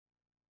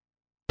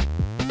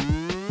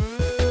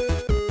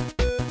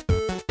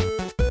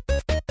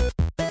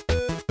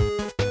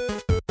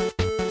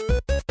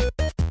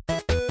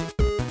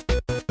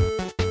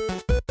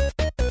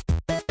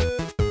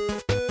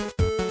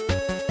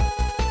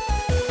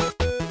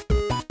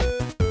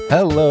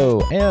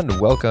Hello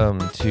and welcome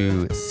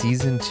to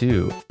Season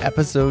 2,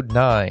 Episode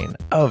 9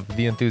 of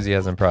The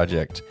Enthusiasm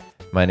Project.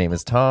 My name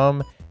is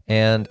Tom,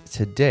 and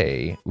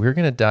today we're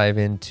going to dive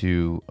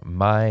into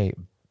my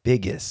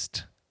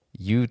biggest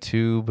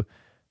YouTube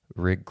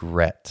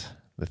regret.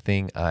 The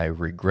thing I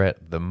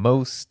regret the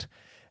most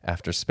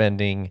after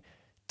spending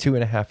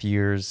 2.5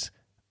 years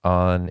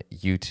on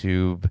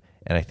YouTube,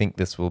 and I think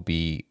this will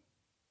be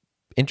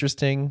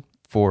interesting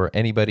for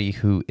anybody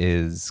who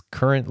is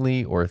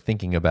currently or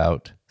thinking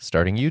about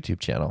starting a YouTube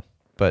channel.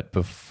 But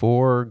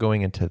before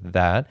going into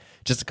that,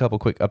 just a couple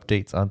quick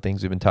updates on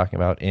things we've been talking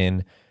about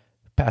in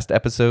past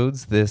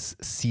episodes this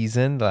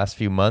season, the last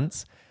few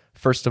months.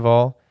 First of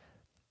all,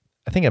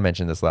 I think I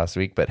mentioned this last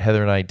week, but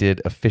Heather and I did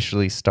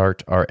officially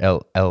start our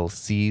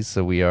LLC.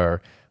 So we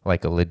are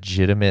like a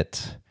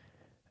legitimate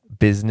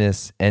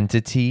business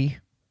entity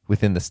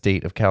within the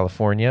state of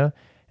California.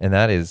 And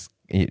that is,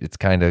 it's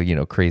kind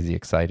of, crazy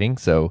exciting.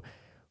 So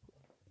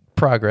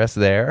progress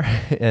there.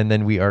 And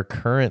then we are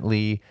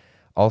currently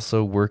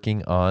also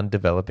working on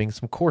developing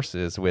some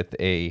courses with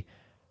I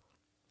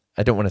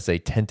don't want to say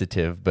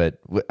tentative, but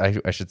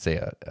I should say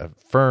a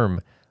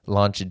firm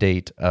launch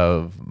date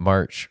of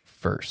March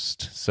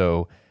 1st.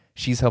 So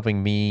she's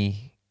helping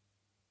me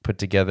put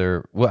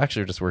together, well,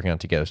 actually we're just working on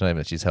it together. It's not even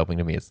that she's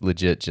helping me. It's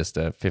legit just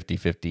a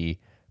 50-50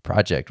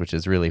 project, which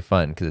is really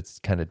fun because it's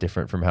kind of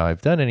different from how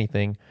I've done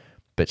anything.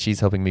 But she's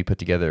helping me put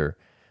together,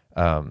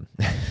 I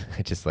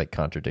just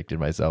contradicted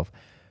myself.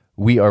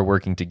 We are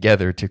working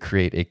together to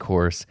create a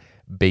course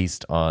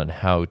based on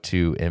how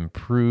to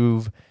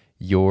improve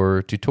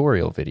your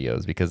tutorial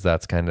videos, because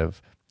that's kind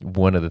of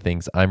one of the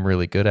things I'm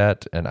really good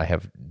at, and I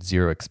have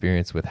zero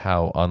experience with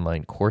how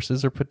online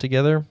courses are put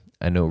together.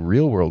 I know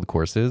real world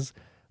courses,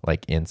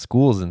 like in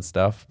schools and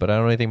stuff, but I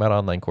don't know anything about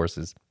online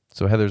courses.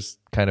 So Heather's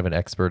kind of an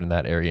expert in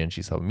that area, and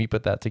she's helping me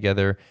put that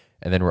together.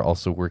 And then we're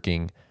also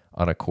working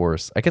on a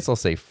course, I guess I'll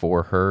say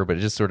for her, but it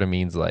just sort of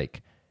means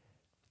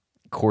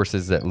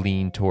courses that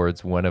lean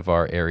towards one of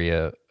our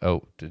area.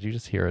 Oh, did you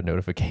just hear a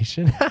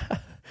notification?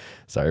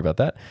 Sorry about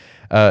that.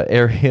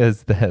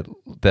 Areas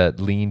that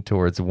lean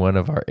towards one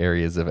of our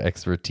areas of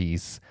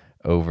expertise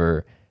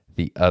over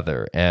the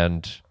other.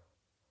 And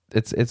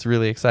it's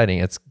really exciting.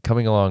 It's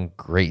coming along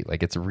great.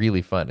 It's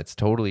really fun. It's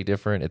totally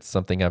different. It's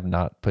something I've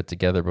not put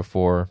together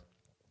before.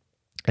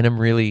 And I'm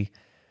really,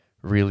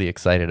 really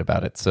excited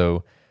about it.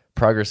 So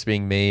progress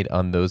being made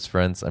on those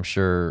fronts. I'm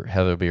sure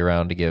Heather will be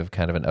around to give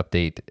kind of an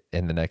update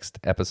in the next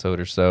episode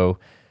or so.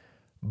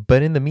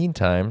 But in the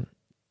meantime,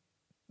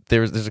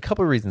 there's a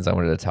couple of reasons I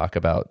wanted to talk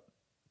about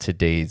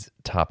today's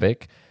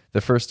topic.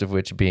 The first of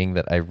which being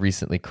that I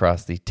recently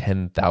crossed the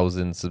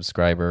 10,000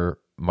 subscriber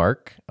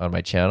mark on my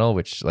channel,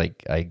 which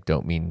I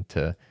don't mean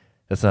to,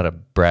 that's not a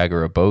brag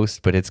or a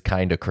boast, but it's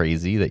kind of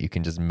crazy that you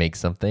can just make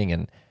something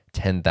and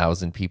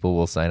 10,000 people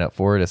will sign up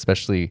for it,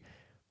 especially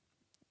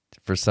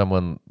for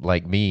someone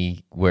like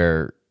me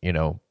where,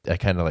 I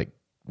kind of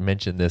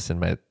mentioned this in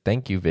my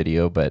thank you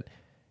video, but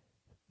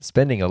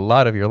spending a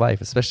lot of your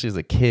life, especially as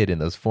a kid in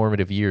those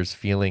formative years,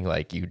 feeling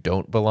like you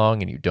don't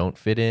belong and you don't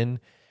fit in,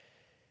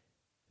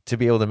 to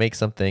be able to make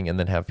something and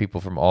then have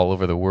people from all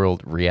over the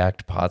world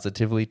react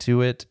positively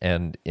to it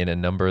and in a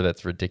number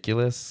that's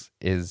ridiculous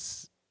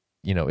is,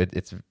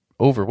 it's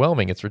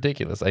overwhelming. It's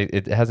ridiculous.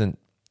 It hasn't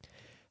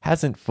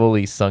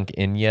fully sunk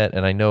in yet.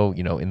 And I know,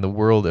 in the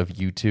world of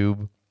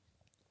YouTube,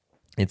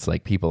 it's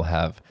people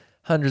have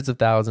hundreds of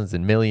thousands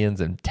and millions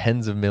and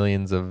tens of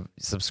millions of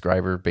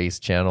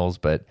subscriber-based channels.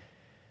 But,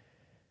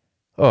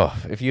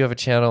 if you have a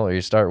channel or you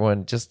start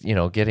one, just,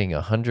 getting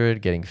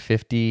 100, getting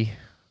 50,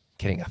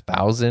 getting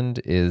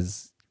 1,000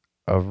 is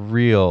a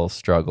real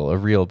struggle, a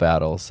real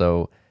battle.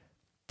 So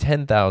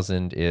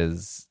 10,000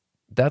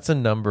 that's a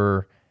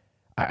number.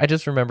 I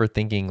just remember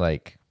thinking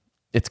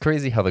it's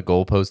crazy how the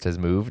goalpost has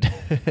moved.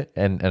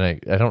 and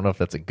I don't know if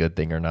that's a good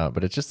thing or not,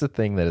 but it's just a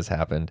thing that has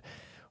happened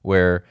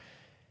where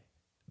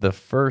the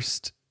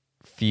first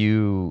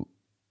few,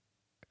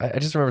 I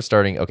just remember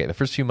starting, the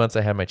first few months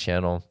I had my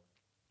channel,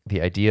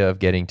 the idea of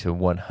getting to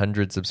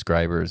 100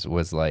 subscribers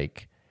was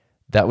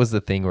that was the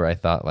thing where I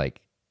thought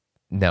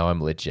now I'm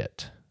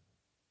legit.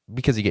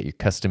 Because you get your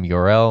custom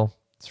URL,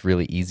 it's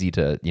really easy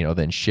to,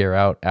 then share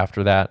out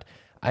after that.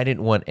 I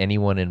didn't want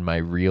anyone in my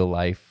real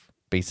life,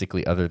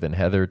 basically other than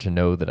Heather, to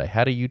know that I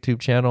had a YouTube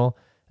channel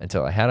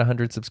until I had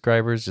 100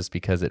 subscribers, just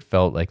because it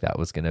felt like that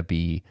was going to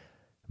be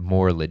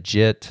more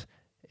legit.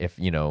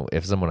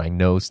 If someone I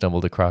know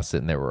stumbled across it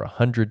and there were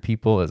 100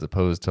 people as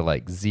opposed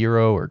to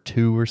 0 or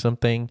 2 or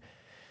something.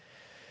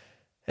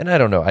 And I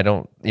don't know.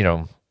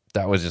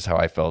 That was just how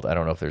I felt. I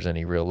don't know if there's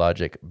any real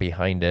logic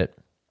behind it.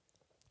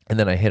 And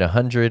then I hit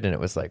 100 and it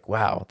was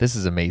wow, this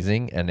is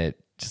amazing. And it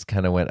just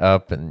kind of went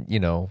up and,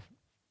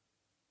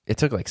 it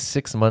took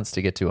 6 months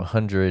to get to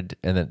 100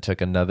 and then it took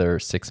another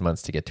 6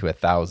 months to get to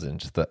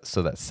 1,000.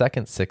 So that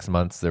second 6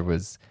 months, there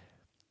was,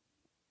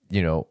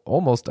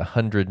 almost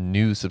 100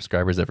 new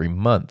subscribers every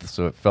month.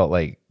 So it felt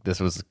like this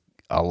was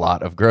a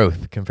lot of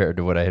growth compared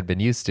to what I had been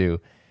used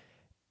to.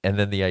 And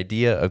then the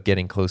idea of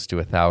getting close to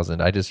 1,000,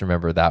 I just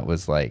remember that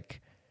was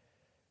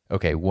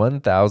okay,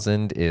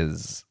 1,000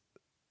 is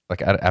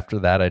like, after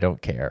that, I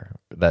don't care.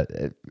 That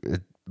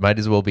it might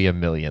as well be a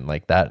million.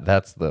 Like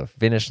that's the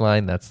finish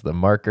line. That's the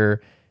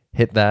marker.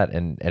 Hit that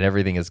and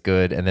everything is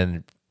good. And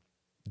then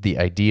the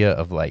idea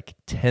of like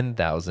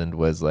 10,000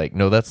 was like,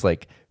 no, that's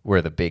like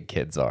where the big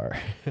kids are.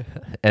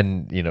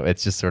 And,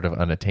 it's just sort of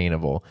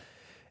unattainable.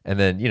 And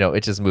then,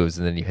 it just moves.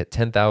 And then you hit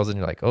 10,000.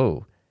 You're like,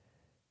 oh,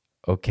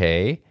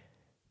 okay,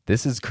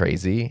 this is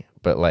crazy.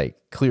 But like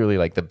clearly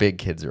like the big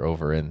kids are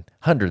over in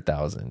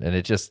 100,000. And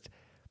it just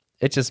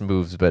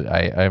moves. But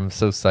I'm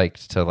so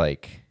psyched to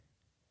like,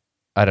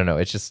 I don't know.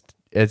 It's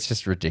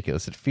just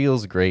ridiculous. It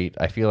feels great.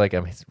 I feel like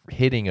I'm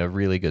hitting a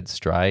really good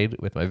stride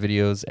with my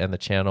videos and the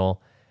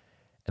channel.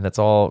 And that's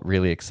all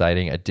really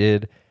exciting. I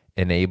did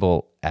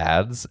enable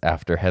ads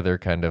after Heather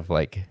kind of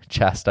like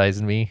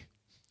chastised me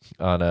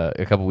on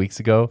a couple weeks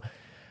ago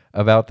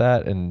about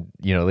that. And,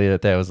 later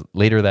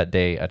that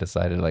day, I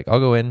decided like, I'll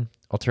go in,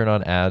 I'll turn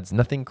on ads,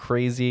 nothing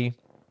crazy.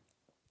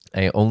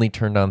 I only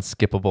turned on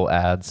skippable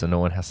ads, so no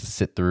one has to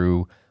sit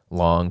through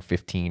long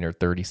 15 or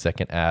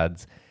 30-second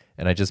ads.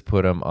 And I just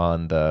put them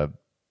on the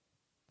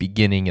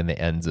beginning and the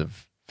ends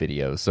of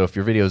videos. So if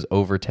your video is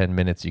over 10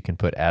 minutes, you can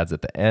put ads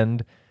at the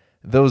end.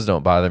 Those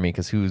don't bother me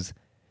because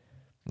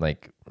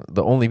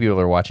the only people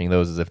that are watching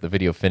those is if the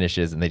video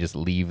finishes and they just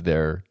leave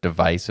their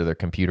device or their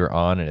computer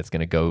on and it's going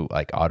to go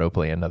like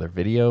autoplay another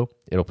video.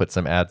 It'll put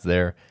some ads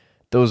there.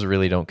 Those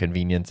really don't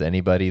convenience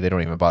anybody. They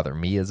don't even bother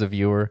me as a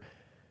viewer.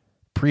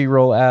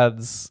 Pre-roll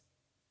ads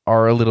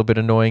are a little bit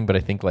annoying, but I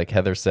think like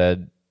Heather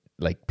said,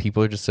 like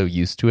people are just so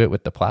used to it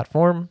with the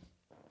platform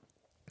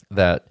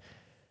that,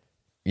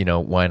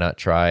 why not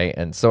try?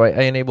 And so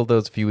I enabled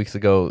those a few weeks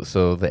ago.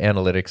 So the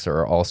analytics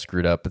are all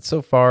screwed up. But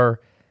so far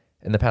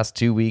in the past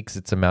 2 weeks,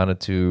 it's amounted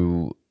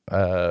to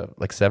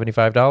like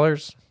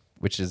 $75,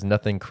 which is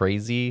nothing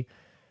crazy.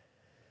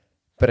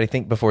 But I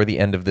think before the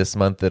end of this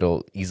month,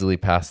 it'll easily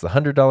pass the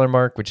 $100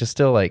 mark, which is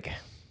still like,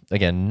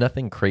 again,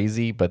 nothing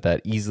crazy, but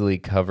that easily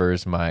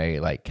covers my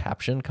like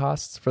caption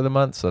costs for the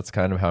month. So that's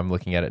kind of how I'm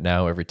looking at it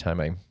now. Every time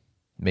I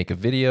make a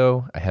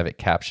video, I have it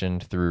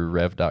captioned through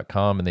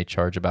rev.com and they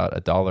charge about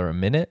 $1 a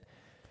minute.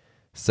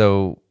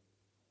 So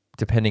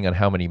depending on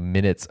how many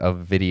minutes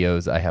of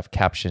videos I have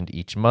captioned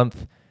each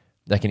month,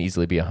 that can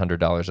easily be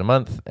 $100 a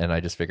month. And I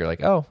just figure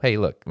like, oh, hey,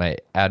 look, my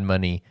ad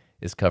money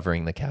is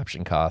covering the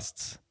caption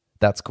costs.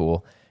 That's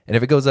cool. And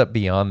if it goes up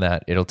beyond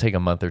that, it'll take a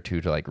month or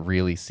two to like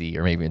really see,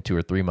 or maybe in 2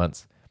 or 3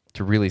 months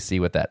to really see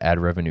what that ad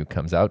revenue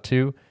comes out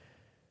to.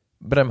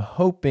 But I'm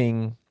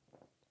hoping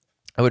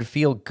I would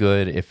feel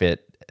good if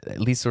it at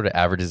least sort of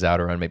averages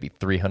out around maybe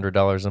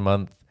 $300 a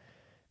month,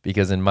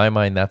 because in my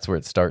mind, that's where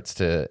it starts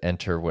to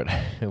enter what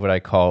I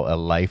call a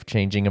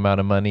life-changing amount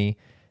of money.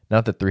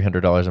 Not that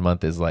 $300 a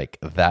month is like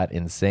that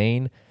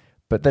insane,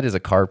 but that is a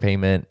car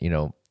payment,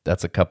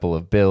 that's a couple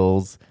of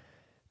bills.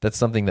 That's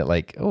something that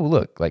like, oh,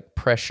 look, like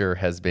pressure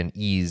has been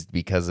eased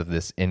because of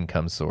this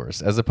income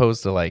source, as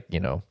opposed to like,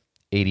 $80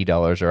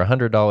 or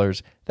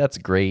 $100. That's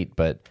great,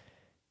 but,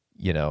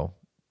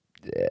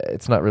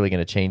 it's not really going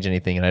to change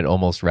anything. And I'd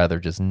almost rather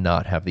just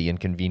not have the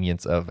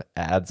inconvenience of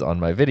ads on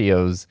my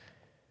videos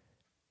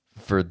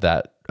for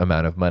that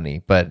amount of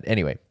money. But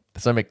anyway,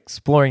 so I'm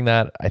exploring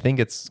that. I think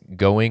it's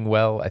going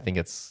well. I think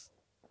it's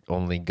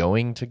only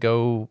going to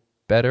go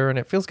better. And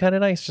it feels kind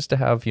of nice just to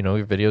have,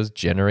 your videos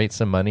generate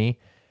some money.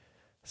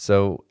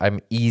 So I'm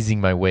easing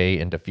my way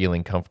into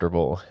feeling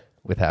comfortable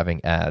with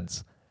having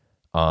ads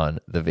on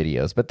the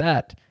videos. But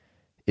that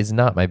is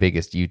not my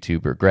biggest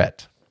YouTube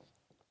regret.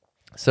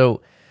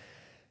 So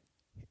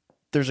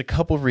there's a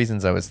couple of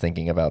reasons I was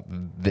thinking about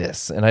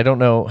this, and I don't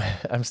know,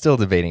 I'm still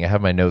debating. I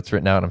have my notes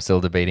written out, and I'm still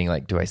debating,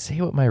 like, do I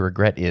say what my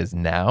regret is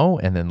now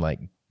and then, like,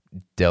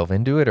 delve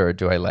into it, or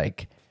do I,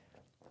 like,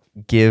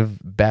 give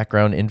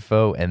background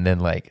info and then,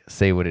 like,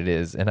 say what it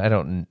is? And I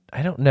don't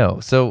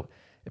know. So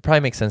it probably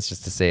makes sense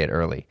just to say it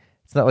early.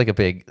 It's not like a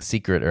big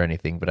secret or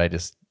anything, but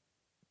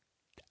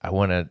I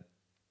want to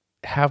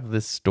have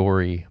this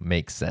story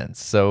make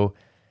sense. So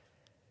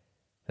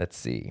let's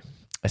see.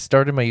 I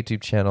started my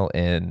YouTube channel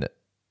in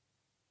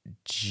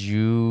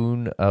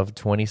June of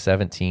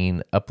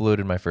 2017,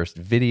 uploaded my first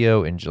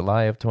video in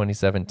July of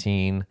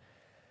 2017.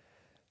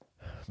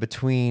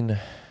 Between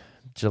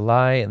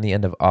July and the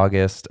end of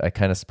August, I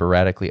kind of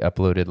sporadically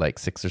uploaded like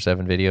 6 or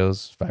 7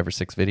 videos, 5 or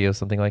 6 videos,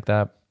 something like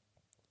that.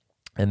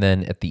 And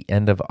then at the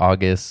end of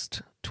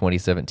August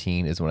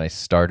 2017 is when I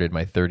started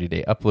my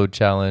 30-day upload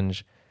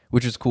challenge,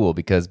 which was cool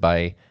because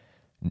by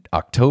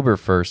October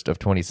 1st of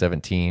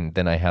 2017,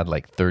 then I had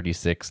like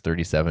 36,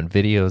 37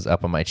 videos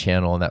up on my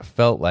channel. And that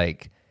felt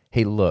like,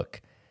 hey,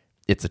 look,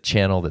 it's a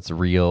channel that's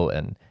real.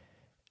 And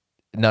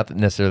not that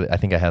necessarily, I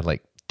think I had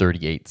like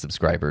 38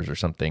 subscribers or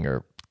something,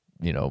 or,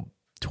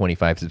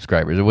 25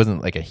 subscribers. It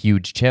wasn't like a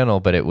huge channel,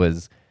 but there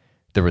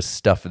was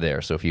stuff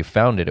there. So if you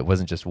found it, it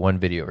wasn't just one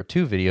video or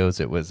 2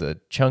 videos. It was a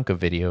chunk of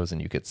videos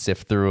and you could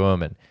sift through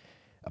them, and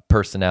a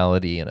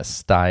personality and a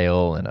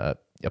style and a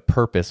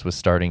purpose was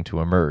starting to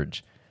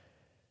emerge.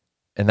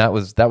 And that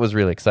was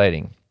really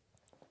exciting.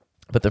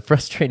 But the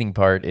frustrating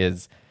part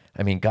is,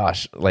 I mean,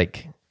 gosh,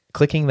 like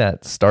clicking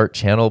that start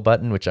channel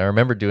button, which I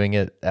remember doing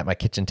it at my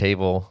kitchen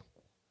table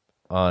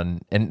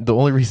and the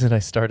only reason I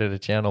started a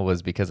channel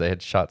was because I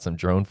had shot some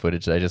drone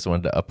footage that I just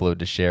wanted to upload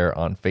to share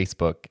on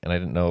Facebook, and I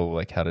didn't know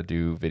like how to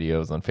do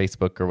videos on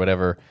Facebook or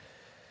whatever.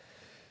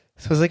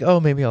 So I was like, oh,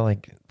 maybe I'll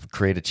like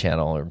create a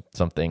channel or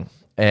something.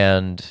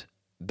 And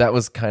that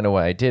was kind of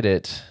why I did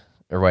it,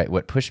 or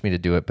what pushed me to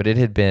do it. But it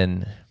had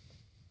been,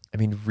 I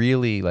mean,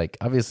 really, like,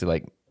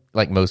 obviously,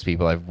 like most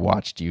people, I've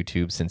watched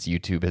YouTube since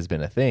YouTube has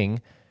been a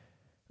thing,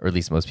 or at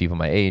least most people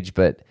my age.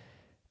 But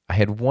I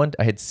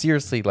had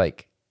seriously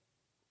like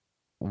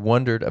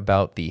wondered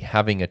about the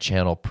having a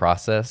channel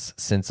process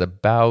since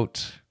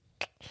about,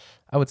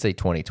 I would say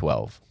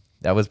 2012.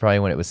 That was probably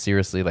when it was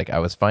seriously like I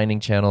was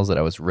finding channels that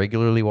I was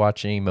regularly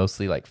watching,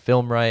 mostly like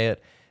Film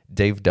Riot,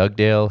 Dave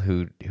Dugdale,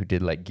 who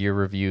did like gear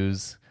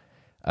reviews,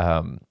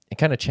 and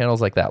kind of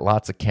channels like that.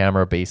 Lots of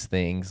camera-based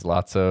things,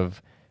 lots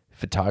of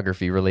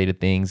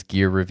photography-related things,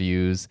 gear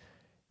reviews,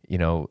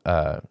 old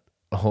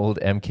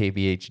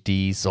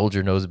MKBHD,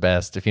 Soldier Knows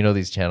Best. If you know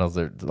these channels,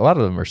 a lot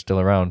of them are still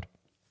around.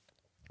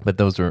 But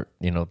those were,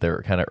 there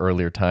were kind of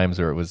earlier times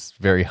where it was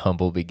very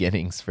humble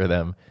beginnings for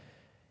them.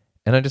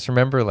 And I just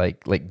remember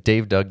like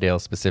Dave Dugdale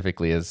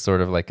specifically is sort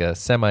of like a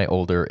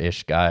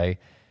semi-older-ish guy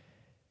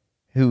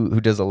who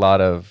does a lot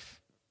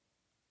of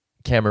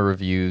camera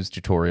reviews,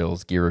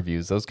 tutorials, gear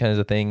reviews, those kinds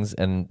of things.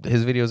 And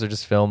his videos are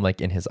just filmed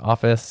like in his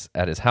office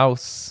at his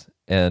house.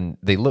 And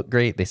they look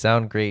great, they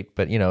sound great,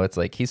 but it's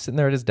like he's sitting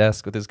there at his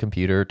desk with his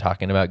computer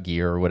talking about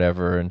gear or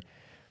whatever. And,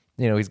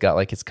 he's got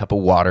like his cup of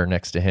water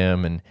next to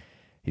him, and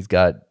he's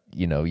got,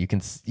 you can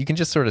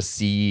just sort of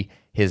see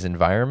his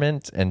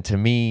environment. And to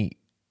me,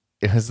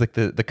 it was like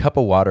the cup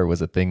of water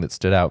was a thing that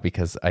stood out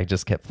because I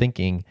just kept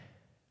thinking,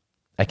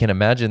 I can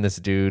imagine this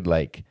dude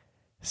like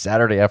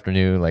Saturday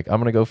afternoon, like I'm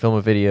going to go film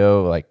a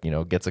video, like,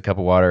 gets a cup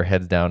of water,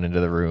 heads down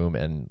into the room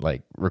and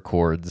like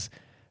records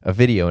a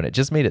video. And it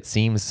just made it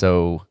seem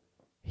so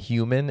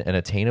human and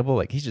attainable.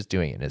 Like he's just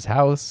doing it in his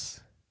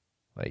house.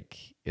 Like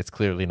it's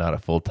clearly not a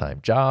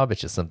full-time job.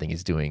 It's just something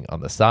he's doing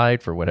on the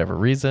side for whatever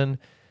reason.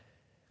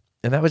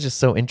 And that was just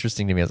so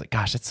interesting to me. I was like,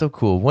 gosh, it's so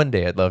cool. One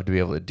day I'd love to be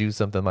able to do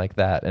something like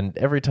that. And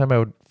every time I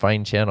would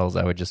find channels,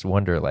 I would just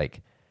wonder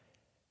like,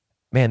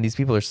 man, these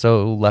people are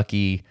so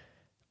lucky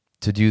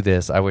to do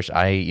this. I wish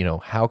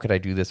how could I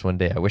do this one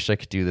day? I wish I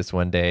could do this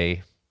one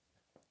day.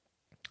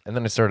 And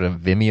then I started a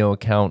Vimeo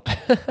account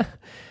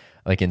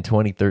like in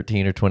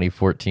 2013 or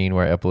 2014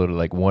 where I uploaded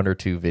like one or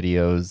two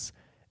videos.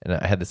 And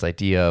I had this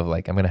idea of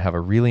like, I'm going to have a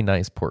really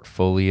nice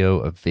portfolio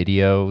of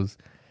videos.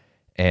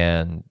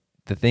 And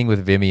the thing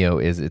with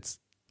Vimeo is it's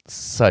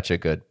such a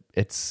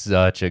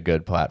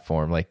good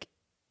platform. Like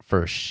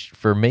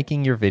for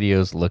making your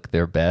videos look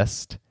their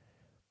best,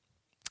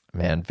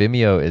 man,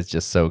 Vimeo is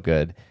just so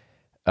good.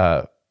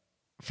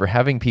 For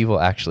having people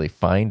actually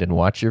find and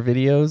watch your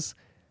videos,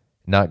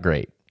 not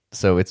great.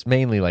 So it's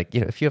mainly like,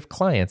 if you have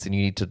clients and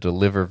you need to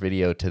deliver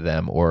video to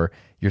them, or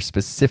you're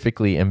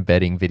specifically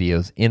embedding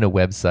videos in a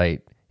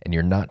website and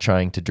you're not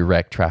trying to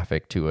direct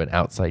traffic to an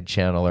outside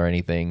channel or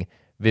anything,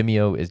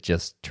 Vimeo is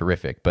just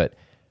terrific. But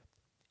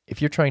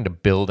if you're trying to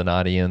build an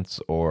audience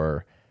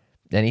or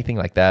anything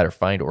like that, or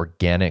find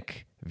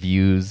organic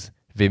views,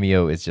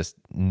 Vimeo is just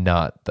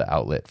not the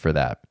outlet for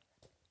that.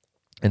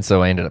 And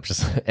so I ended up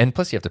and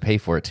plus you have to pay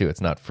for it too.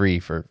 It's not free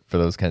for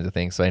those kinds of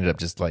things. So I ended up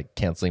just like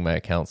canceling my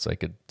account so I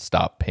could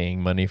stop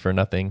paying money for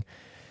nothing.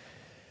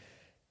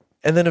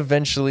 And then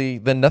eventually,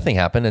 nothing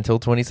happened until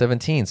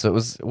 2017. So it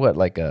was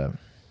like a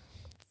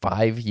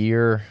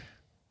 5-year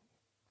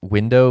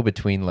window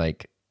between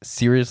like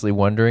seriously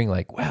wondering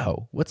like,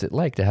 wow, what's it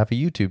like to have a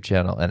YouTube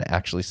channel, and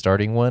actually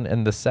starting one.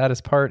 And the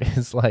saddest part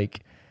is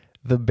like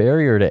the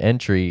barrier to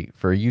entry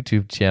for a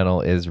YouTube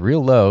channel is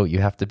real low. You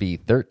have to be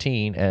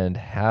 13 and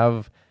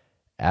have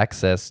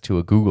access to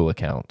a Google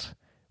account,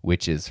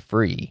 which is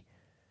free.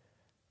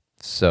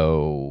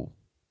 So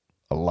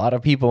a lot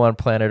of people on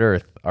planet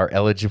Earth are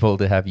eligible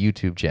to have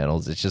YouTube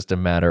channels. It's just a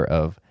matter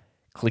of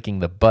clicking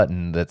the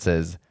button that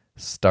says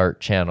start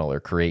channel or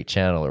create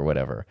channel or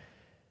whatever.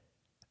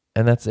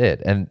 And that's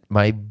it. And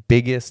my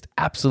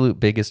absolute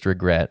biggest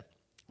regret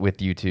with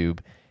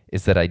YouTube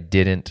is that I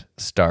didn't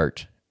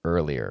start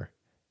earlier.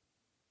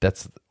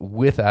 That's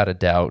without a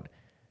doubt.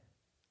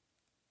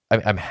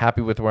 I'm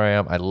happy with where I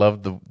am. I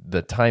love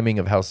the timing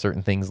of how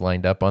certain things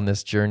lined up on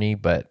this journey,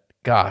 but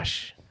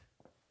gosh,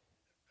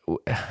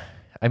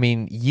 I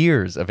mean,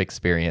 years of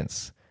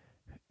experience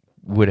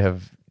would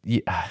have,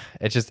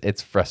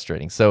 it's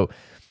frustrating. So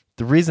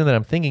the reason that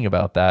I'm thinking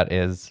about that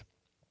is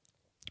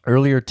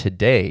earlier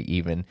today,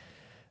 even,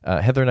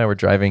 Heather and I were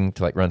driving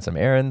to like run some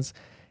errands,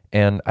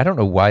 and I don't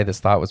know why this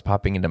thought was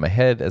popping into my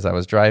head as I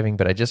was driving,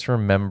 but I just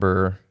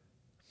remember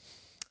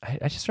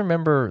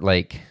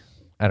like,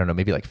 I don't know,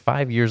 maybe like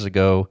 5 years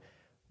ago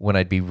when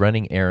I'd be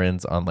running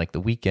errands on like the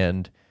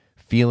weekend,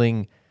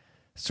 feeling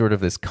sort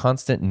of this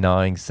constant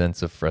gnawing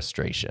sense of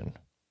frustration,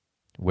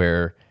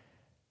 where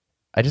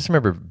I just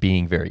remember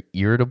being very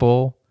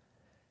irritable,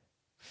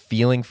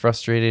 feeling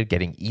frustrated,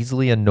 getting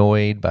easily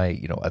annoyed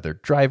by, other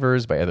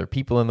drivers, by other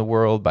people in the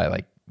world, by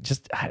like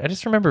I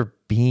just remember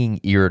being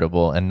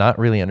irritable and not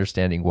really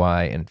understanding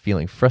why, and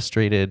feeling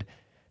frustrated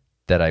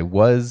that I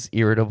was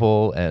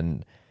irritable,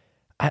 and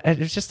it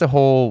was just a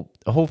whole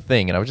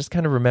thing. And I was just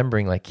kind of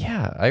remembering, like,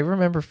 yeah, I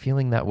remember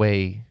feeling that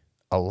way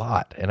a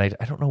lot, and I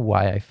don't know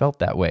why I felt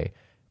that way.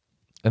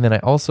 And then I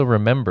also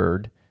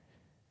remembered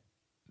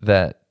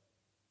that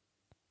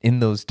in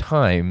those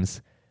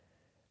times,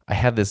 I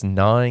had this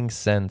gnawing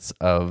sense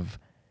of,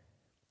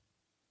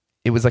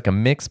 it was like a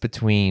mix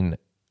between,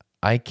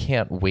 I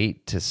can't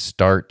wait to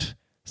start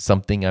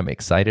something I'm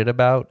excited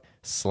about,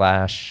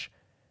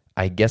 /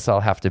 I guess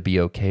I'll have to be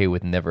okay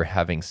with never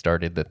having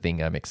started the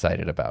thing I'm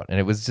excited about. And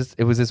it was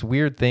this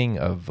weird thing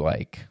of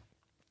like,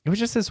 it was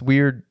just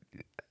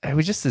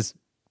this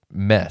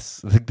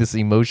mess, like this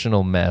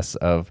emotional mess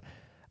of,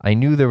 I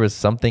knew there was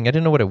something, I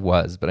didn't know what it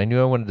was, but I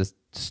knew I wanted to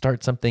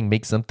start something,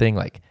 make something,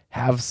 like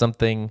have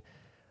something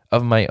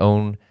of my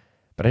own,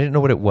 but I didn't know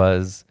what it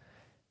was.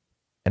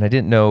 And I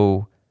didn't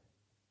know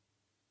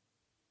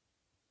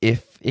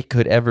if it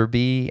could ever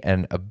be.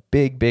 And a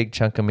big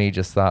chunk of me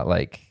just thought,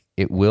 like,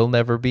 it will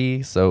never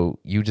be. So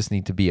you just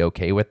need to be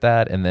okay with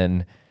that. And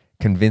then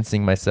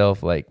convincing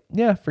myself, like,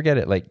 yeah, forget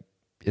it. Like,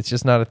 it's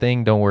just not a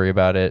thing. Don't worry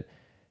about it.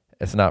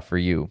 It's not for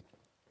you,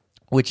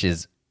 which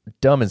is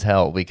dumb as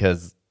hell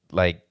because,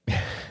 like,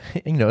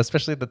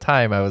 especially at the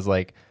time I was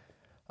like,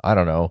 I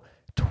don't know,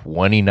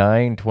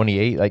 29,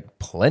 28, like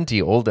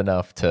plenty old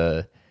enough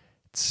to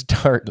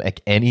start like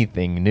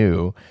anything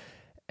new,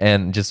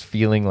 and just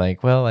feeling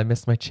like, well, I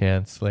missed my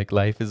chance. Like,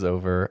 life is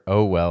over.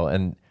 Oh, well.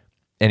 And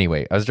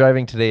anyway, I was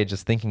driving today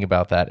just thinking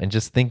about that, and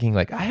just thinking,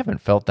 like, I haven't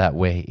felt that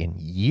way in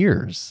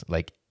years,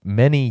 like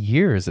many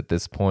years at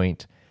this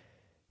point.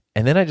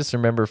 And then I just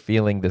remember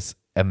feeling this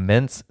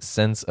immense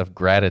sense of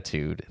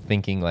gratitude,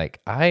 thinking like,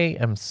 I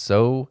am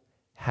so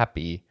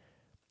happy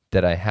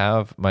that I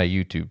have my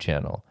YouTube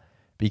channel,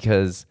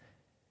 because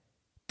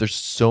there's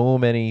so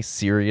many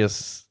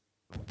serious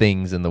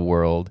things in the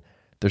world.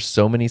 There's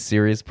so many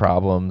serious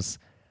problems.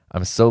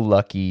 I'm so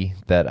lucky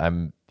that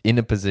I'm in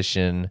a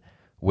position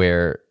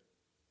where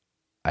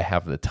I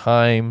have the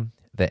time,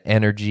 the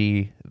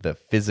energy, the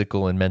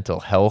physical and mental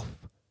health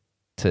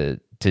to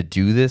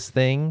do this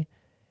thing,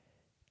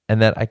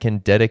 and that I can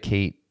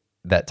dedicate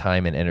that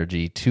time and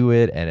energy to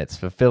it, and it's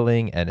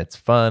fulfilling, and it's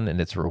fun, and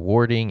it's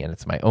rewarding, and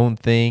it's my own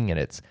thing, and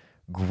it's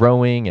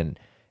growing, and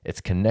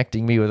it's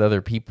connecting me with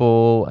other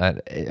people.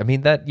 And I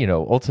mean, that,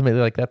 ultimately,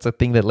 like, that's a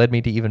thing that led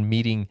me to even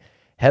meeting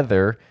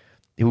Heather,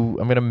 who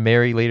I'm going to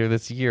marry later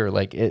this year.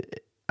 Like,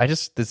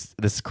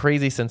 this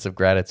crazy sense of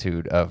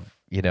gratitude of,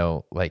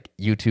 like,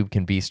 YouTube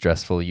can be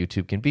stressful,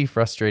 YouTube can be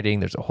frustrating,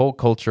 there's a whole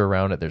culture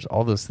around it, there's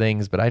all those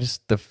things, but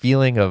the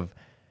feeling of,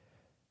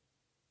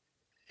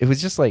 it was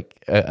just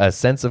like a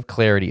sense of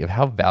clarity of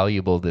how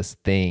valuable this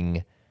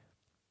thing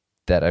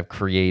that I've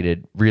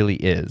created really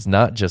is,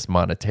 not just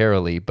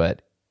monetarily,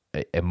 but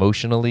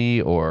emotionally,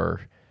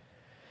 or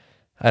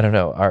I don't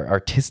know,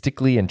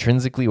 artistically,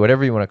 intrinsically,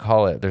 whatever you want to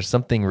call it. There's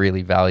something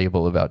really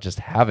valuable about just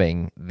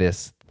having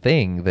this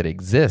thing that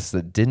exists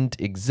that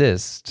didn't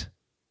exist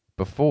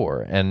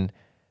before. And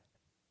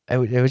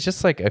it was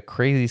just like a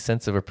crazy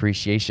sense of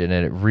appreciation.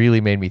 And it really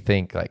made me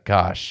think, like,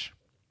 gosh,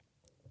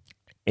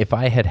 if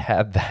I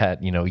had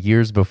that,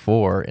 years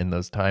before, in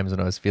those times when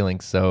I was feeling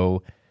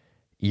so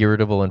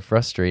irritable and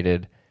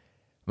frustrated,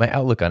 my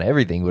outlook on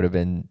everything would have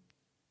been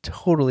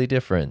totally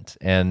different.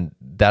 And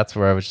that's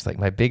where I was just like,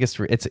 my biggest,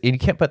 you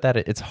can't put that,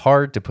 it's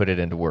hard to put it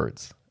into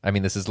words. I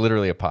mean, this is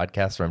literally a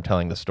podcast where I'm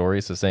telling the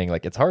story. So saying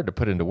like, it's hard to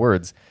put into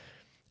words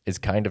is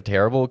kind of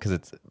terrible, because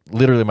it's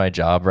literally my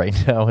job right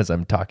now as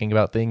I'm talking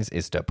about things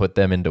is to put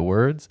them into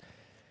words.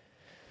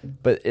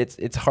 But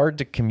it's hard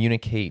to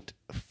communicate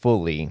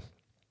fully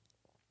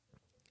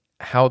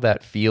how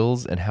that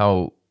feels and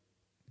how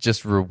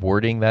just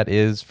rewarding that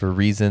is, for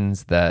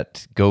reasons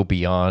that go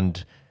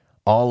beyond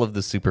all of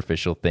the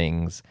superficial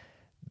things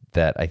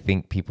that I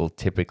think people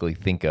typically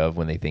think of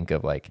when they think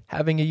of like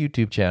having a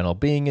YouTube channel,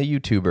 being a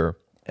YouTuber,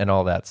 and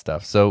all that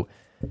stuff. So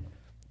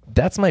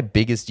that's my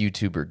biggest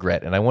YouTube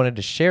regret. And I wanted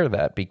to share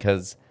that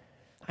because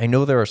I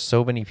know there are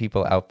so many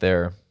people out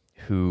there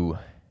who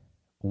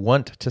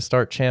want to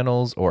start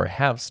channels or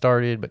have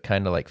started but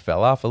kind of like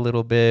fell off a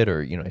little bit,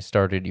 or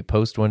you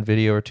post one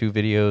video or two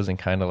videos and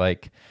kind of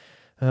like,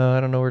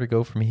 I don't know where to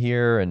go from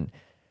here. And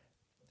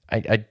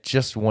I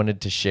just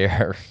wanted to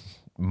share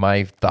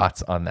my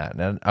thoughts on that.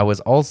 And I was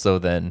also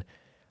then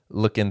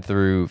looking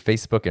through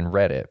Facebook and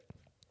Reddit,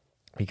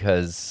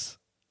 because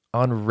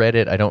on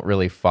Reddit I don't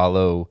really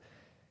follow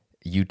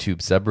YouTube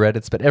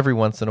subreddits, but every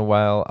once in a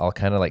while I'll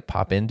kind of like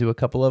pop into a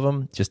couple of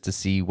them just to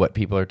see what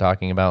people are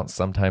talking about.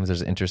 Sometimes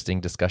there's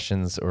interesting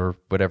discussions or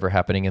whatever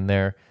happening in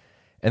there.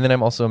 And then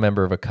I'm also a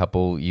member of a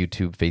couple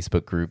YouTube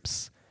Facebook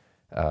groups,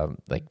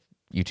 like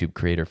YouTube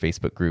creator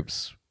Facebook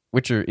groups,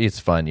 it's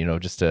fun,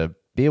 just to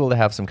be able to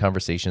have some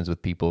conversations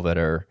with people that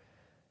are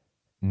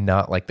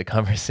not like the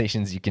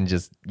conversations you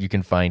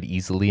can find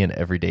easily in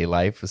everyday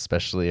life,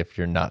 especially if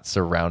you're not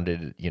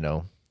surrounded,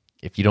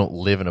 if you don't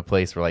live in a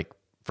place where, like,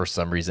 for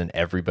some reason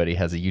everybody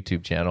has a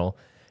YouTube channel.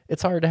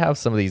 it's hard to have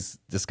some of these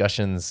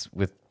discussions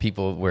with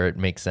people where it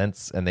makes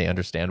sense and they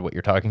understand what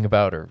you're talking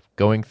about or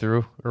going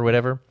through or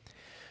whatever.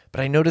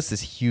 But I noticed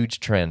this huge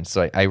trend.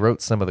 So I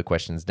wrote some of the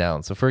questions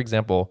down. So for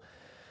example,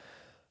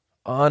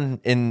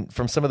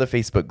 from some of the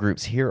Facebook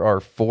groups, here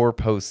are 4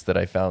 posts that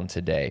I found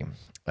today.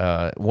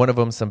 One of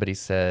them, somebody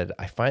said,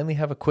 I finally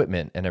have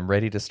equipment and I'm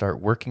ready to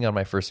start working on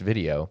my first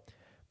video,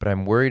 but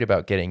I'm worried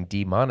about getting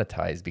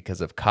demonetized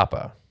because of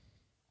COPPA.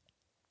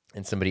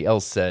 And somebody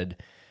else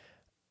said,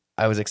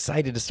 I was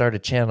excited to start a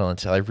channel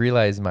until I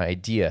realized my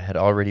idea had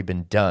already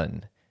been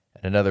done.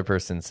 And another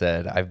person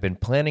said, I've been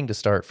planning to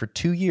start for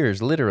 2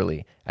 years,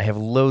 literally. I have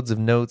loads of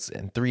notes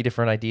and 3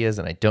 different ideas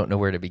and I don't know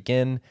where to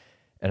begin.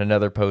 And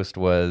another post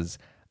was,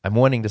 I'm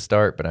wanting to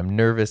start, but I'm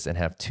nervous and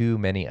have too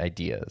many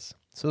ideas.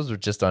 So those were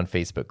just on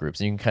Facebook groups.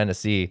 And you can kind of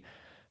see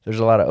there's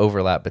a lot of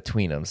overlap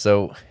between them.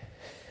 So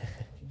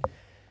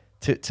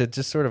to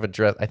just sort of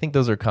address, I think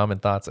those are common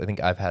thoughts. I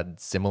think I've had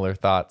similar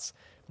thoughts.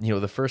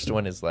 The first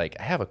one is like,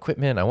 I have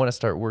equipment, I want to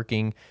start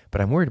working,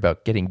 but I'm worried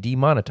about getting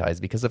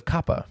demonetized because of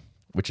COPPA,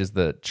 which is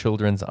the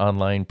Children's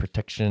Online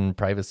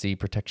Privacy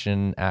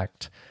Protection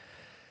Act.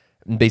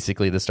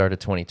 Basically, the start of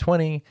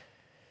 2020,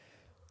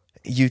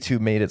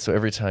 YouTube made it so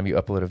every time you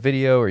upload a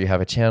video or you have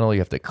a channel,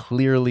 you have to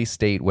clearly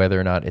state whether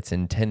or not it's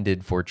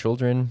intended for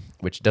children,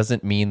 which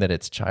doesn't mean that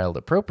it's child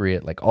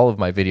appropriate. Like all of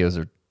my videos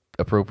are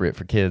appropriate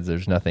for kids.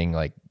 There's nothing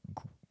like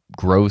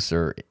gross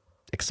or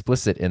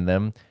explicit in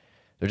them.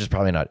 They're just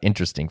probably not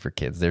interesting for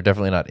kids. They're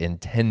definitely not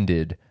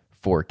intended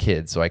for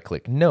kids. So I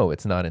click, no,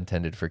 it's not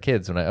intended for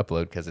kids when I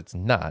upload because it's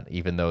not,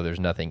 even though there's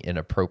nothing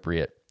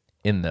inappropriate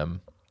in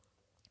them.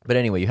 But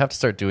anyway, you have to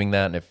start doing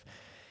that. And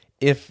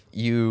if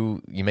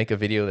you make a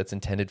video that's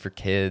intended for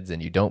kids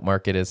and you don't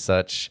mark it as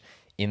such,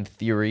 in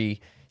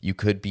theory, you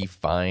could be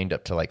fined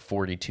up to like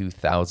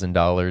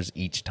 $42,000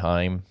 each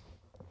time,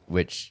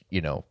 which,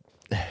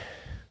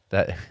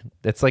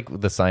 that's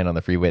like the sign on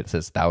the freeway that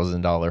says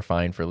 $1,000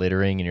 fine for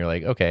littering. And you're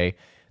like, okay,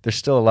 there's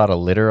still a lot of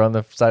litter on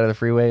the side of the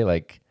freeway.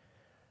 Like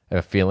I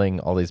have a feeling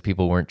all these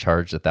people weren't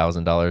charged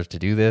 $1,000 to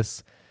do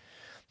this.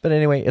 But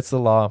anyway, it's the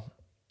law.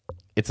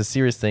 It's a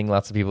serious thing.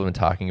 Lots of people have been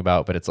talking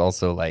about, but it's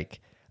also like,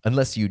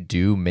 unless you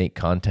do make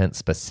content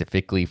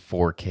specifically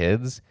for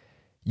kids,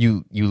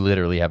 you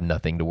literally have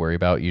nothing to worry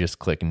about. You just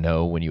click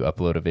no when you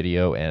upload a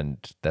video and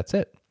that's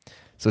it.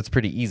 So it's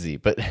pretty easy.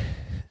 But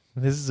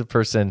this is a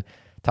person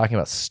talking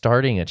about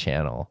starting a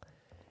channel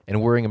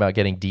and worrying about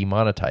getting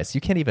demonetized.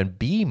 You can't even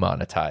be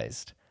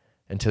monetized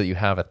until you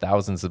have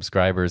 1,000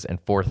 subscribers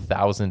and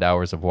 4,000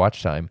 hours of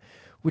watch time,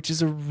 which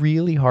is a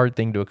really hard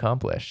thing to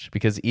accomplish.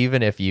 Because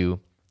even if you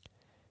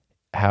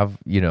have,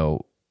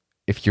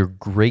 if you're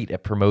great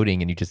at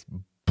promoting and you just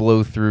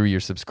blow through your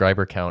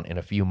subscriber count in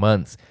a few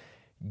months,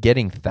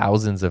 getting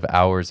thousands of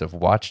hours of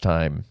watch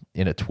time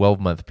in a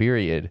 12-month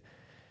period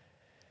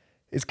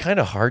is kind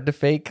of hard to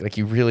fake. Like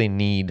you really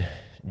need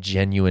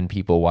genuine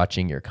people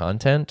watching your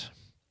content.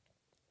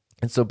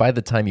 And so by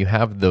the time you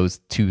have those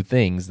 2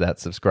 things, that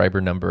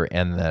subscriber number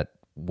and that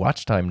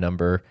watch time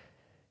number,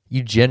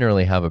 you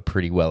generally have a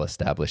pretty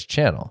well-established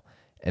channel.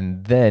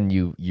 And then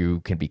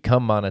you can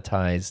become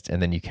monetized,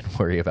 and then you can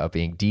worry about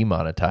being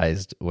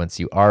demonetized once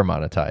you are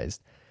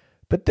monetized.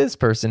 But this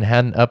person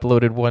hadn't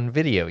uploaded one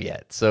video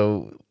yet.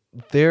 So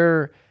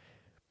they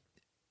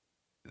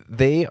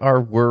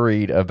are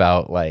worried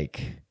about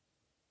like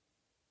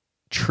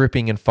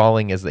tripping and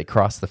falling as they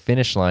cross the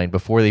finish line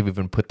before they've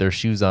even put their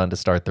shoes on to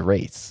start the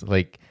race.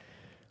 Like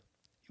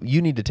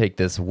you need to take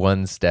this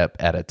one step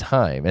at a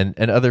time. And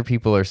other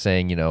people are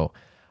saying,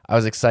 I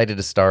was excited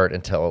to start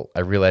until I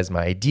realized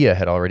my idea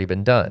had already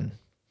been done.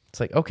 It's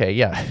like, okay,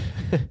 yeah.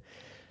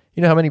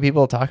 You know how many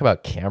people talk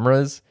about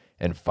cameras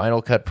and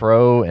Final Cut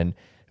Pro and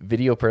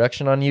video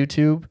production on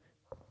YouTube?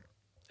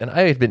 And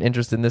I had been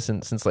interested in this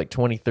since like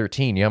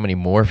 2013. You know how many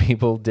more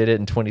people did it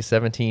in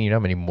 2017? You know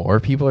how many more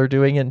people are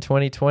doing it in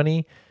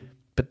 2020?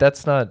 But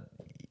that's not,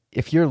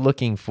 if you're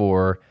looking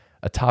for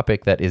a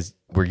topic that is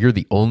where you're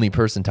the only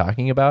person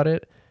talking about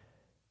it,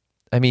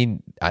 I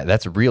mean,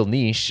 that's a real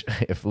niche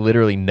if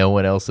literally no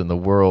one else in the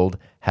world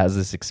has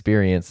this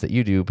experience that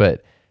you do.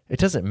 But it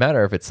doesn't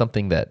matter if it's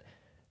something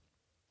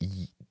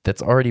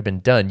that's already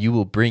been done. You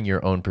will bring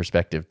your own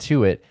perspective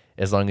to it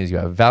as long as you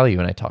have value.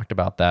 And I talked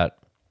about that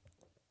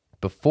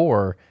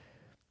before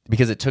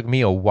because it took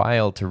me a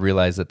while to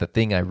realize that the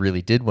thing I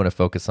really did want to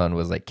focus on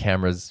was like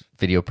cameras,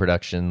 video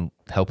production,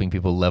 helping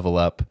people level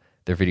up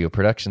their video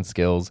production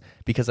skills,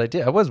 because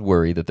I was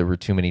worried that there were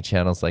too many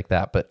channels like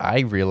that. But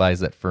I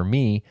realized that for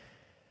me,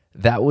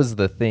 that was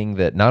the thing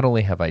that not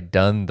only have I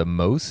done the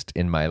most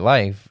in my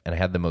life and I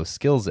had the most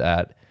skills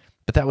at,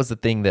 but that was the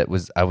thing that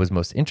I was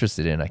most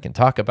interested in. I can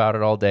talk about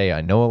it all day.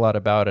 I know a lot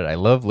about it. I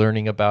love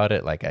learning about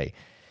it.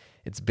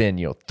 It's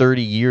been,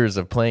 30 years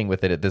of playing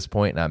with it at this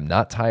point, and I'm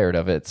not tired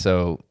of it.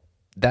 So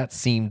that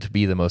seemed to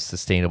be the most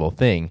sustainable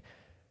thing,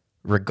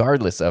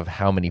 regardless of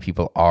how many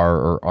people are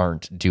or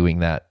aren't doing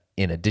that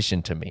in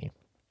addition to me.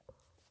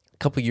 A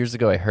couple years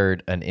ago, I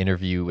heard an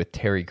interview with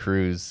Terry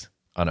Crews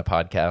on a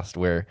podcast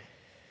where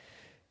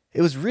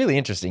it was really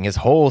interesting. His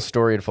whole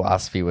story and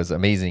philosophy was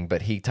amazing,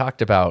 but he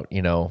talked about,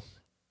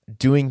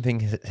 doing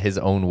things his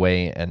own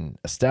way and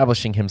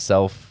establishing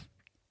himself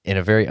in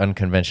a very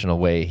unconventional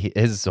way.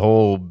 His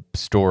whole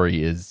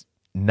story is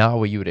not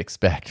what you would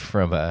expect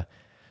from a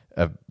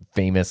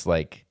famous,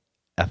 like,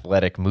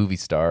 athletic movie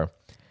star.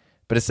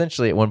 But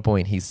essentially at one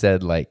point he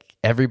said, like,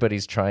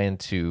 everybody's trying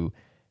to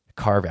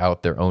carve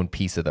out their own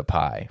piece of the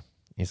pie.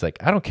 He's like,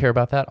 I don't care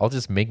about that. I'll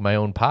just make my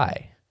own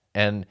pie.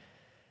 And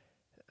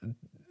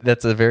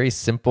that's a very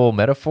simple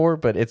metaphor,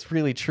 but it's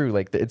really true.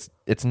 Like,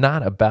 it's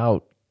not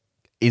about,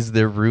 is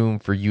there room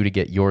for you to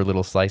get your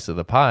little slice of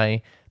the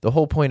pie? The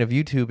whole point of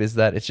YouTube is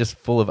that it's just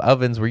full of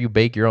ovens where you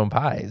bake your own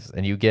pies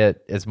and you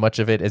get as much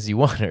of it as you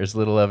want or as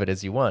little of it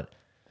as you want.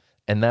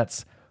 And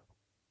that's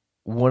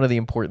one of the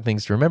important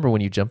things to remember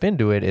when you jump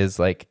into it is,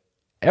 like,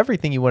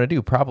 everything you want to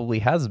do probably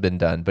has been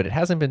done, but it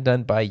hasn't been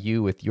done by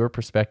you with your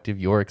perspective,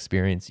 your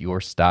experience,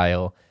 your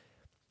style.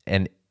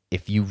 And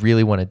if you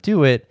really want to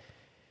do it,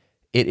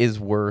 it's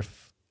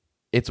worth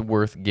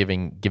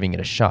giving it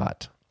a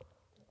shot.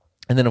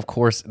 And then, of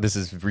course, this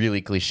is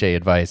really cliche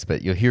advice,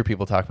 but you'll hear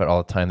people talk about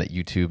all the time that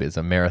YouTube is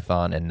a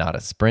marathon and not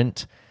a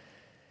sprint,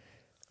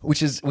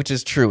 which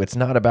is true. It's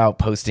not about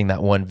posting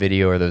that one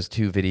video or those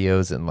two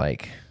videos and,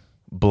 like,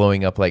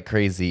 blowing up like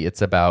crazy.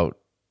 It's about,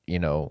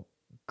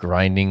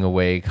 grinding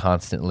away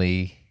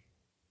constantly,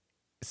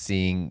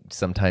 seeing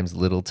sometimes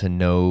little to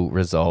no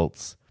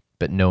results,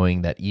 but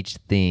knowing that each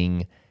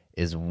thing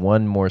is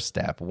one more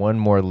step, one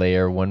more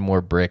layer, one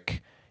more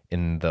brick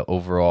in the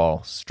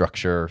overall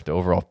structure, the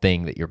overall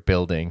thing that you're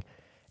building.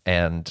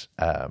 And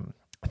I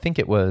think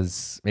it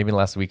was maybe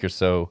last week or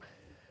so,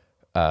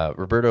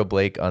 Roberto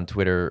Blake on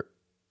Twitter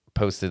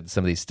posted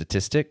some of these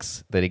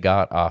statistics that he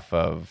got off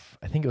of,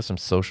 I think it was from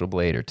Social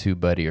Blade or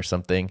TubeBuddy or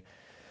something.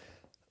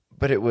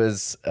 But it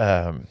was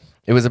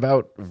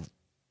about,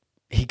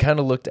 he kind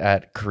of looked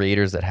at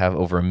creators that have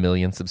over 1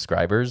 million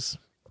subscribers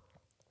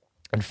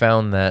and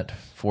found that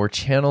for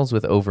channels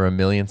with over 1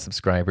 million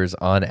subscribers,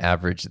 on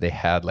average, they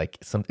had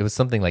it was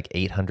something like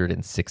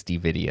 860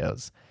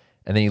 videos.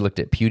 And then you looked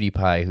at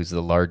PewDiePie, who's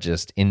the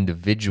largest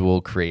individual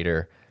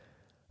creator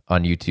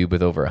on YouTube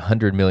with over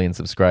 100 million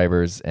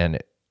subscribers. And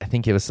I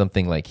think it was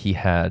something like he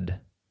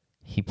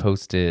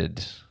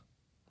posted,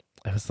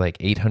 it was like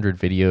 800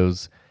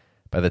 videos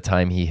by the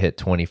time he hit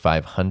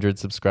 2,500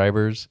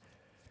 subscribers.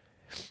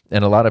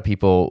 And a lot of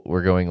people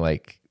were going,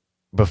 like,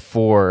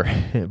 before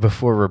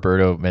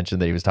Roberto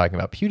mentioned that he was talking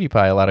about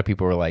PewDiePie, a lot of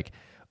people were like,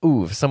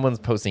 ooh, if someone's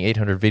posting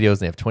 800 videos and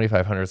they have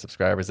 2,500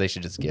 subscribers, they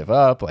should just give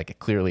up. Like,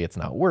 clearly it's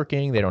not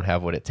working. They don't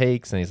have what it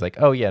takes. And he's like,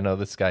 oh yeah, no,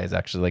 this guy is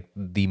actually, like,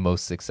 the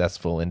most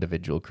successful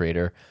individual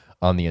creator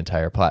on the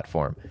entire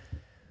platform.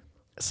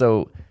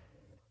 So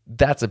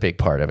that's a big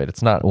part of it.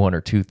 It's not one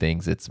or two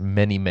things. It's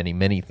many, many,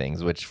 many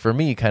things, which for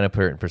me kind of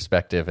put it in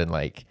perspective. And,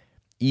 like,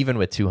 even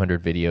with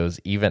 200 videos,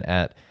 even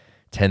at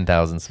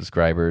 10,000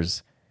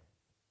 subscribers,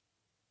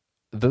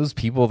 those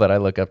people that I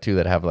look up to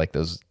that have, like,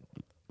 those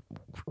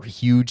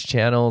huge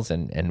channels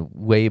and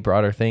way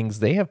broader things,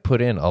 they have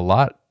put in a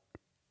lot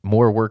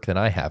more work than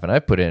I have. And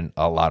I've put in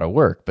a lot of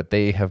work, but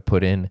they have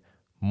put in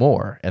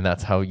more. And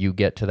that's how you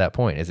get to that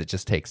point, is it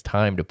just takes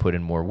time to put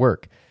in more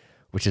work,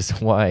 which is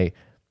why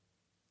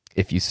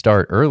if you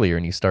start earlier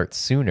and you start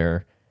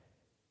sooner,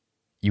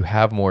 you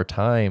have more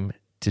time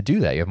to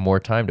do that. You have more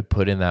time to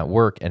put in that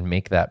work and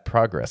make that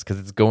progress, because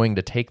it's going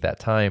to take that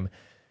time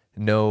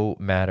no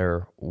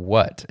matter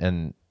what.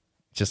 And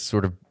just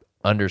sort of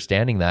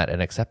understanding that and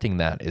accepting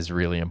that is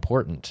really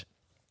important.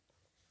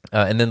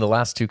 And then the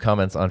last two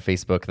comments on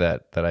Facebook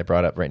that I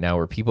brought up right now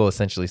were people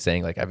essentially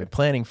saying, like, I've been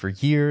planning for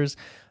years.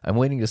 I'm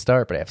waiting to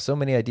start, but I have so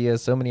many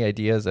ideas.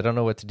 I don't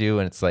know what to do.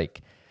 And it's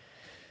like,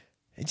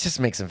 it just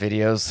make some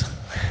videos,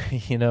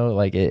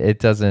 like it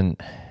doesn't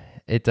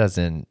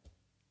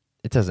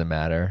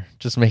matter.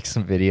 Just make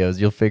some videos.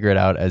 You'll figure it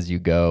out as you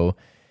go.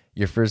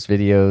 Your first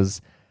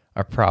videos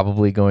are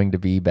probably going to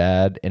be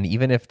bad. And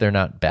even if they're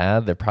not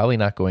bad, they're probably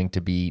not going to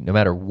be, no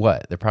matter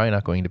what, they're probably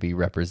not going to be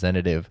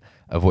representative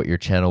of what your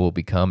channel will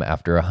become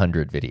after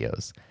 100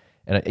 videos.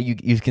 And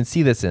you can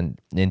see this in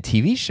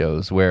TV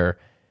shows, where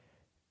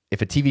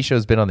if a TV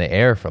show's been on the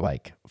air for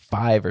like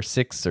 5 or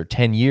 6 or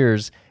 10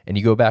 years and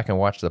you go back and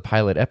watch the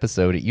pilot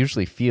episode, it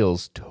usually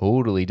feels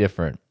totally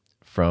different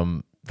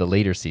from the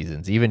later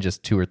seasons, even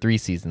just 2 or 3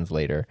 seasons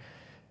later.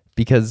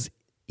 Because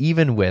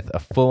even with a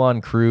full-on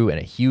crew and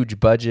a huge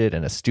budget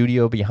and a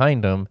studio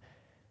behind them,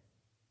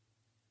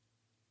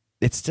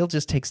 it still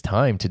just takes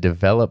time to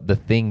develop the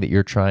thing that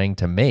you're trying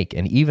to make.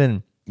 And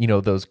even,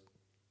 those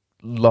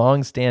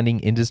long-standing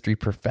industry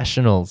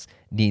professionals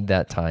need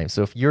that time.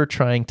 So if you're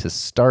trying to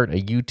start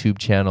a YouTube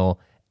channel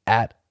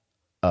at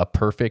a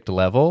perfect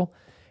level,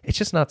 it's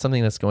just not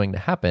something that's going to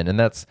happen. And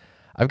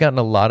I've gotten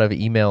a lot of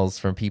emails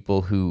from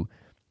people who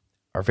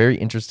are very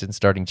interested in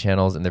starting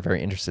channels, and they're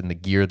very interested in the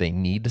gear they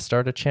need to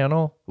start a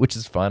channel, which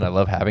is fun. I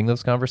love having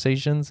those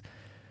conversations.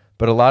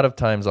 But a lot of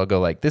times I'll go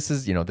like, this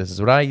is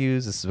what I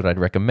use. This is what I'd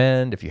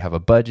recommend. If you have a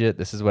budget,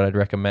 this is what I'd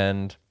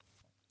recommend.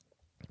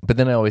 But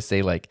then I always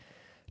say, like,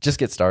 just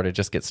get started,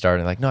 just get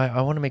started. Like, no,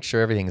 I want to make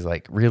sure everything's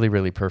like really,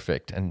 really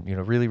perfect and,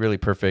 really, really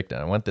perfect.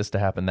 And I want this to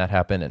happen, that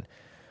happen. And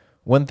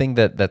one thing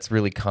that's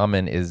really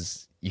common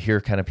is you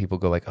hear kind of people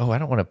go like, oh, I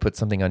don't want to put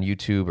something on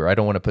YouTube, or I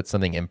don't want to put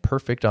something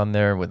imperfect on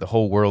there where the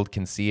whole world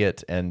can see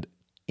it. And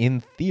in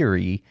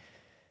theory,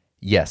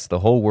 yes, the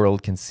whole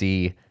world can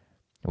see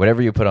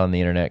whatever you put on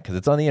the internet because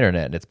it's on the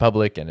internet and it's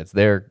public and it's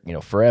there,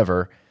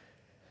 forever.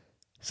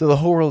 So the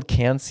whole world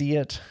can see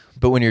it.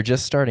 But when you're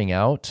just starting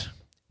out,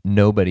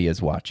 nobody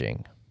is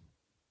watching.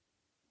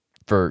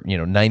 For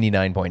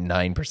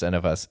 99.9%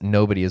 of us,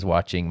 nobody is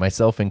watching,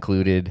 myself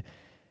included.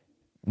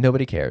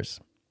 Nobody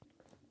cares.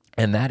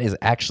 And that is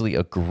actually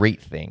a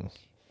great thing.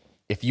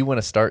 If you want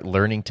to start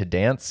learning to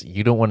dance,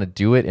 you don't want to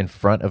do it in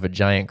front of a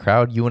giant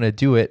crowd. You want to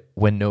do it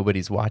when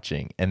nobody's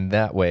watching. And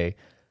that way,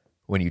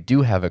 when you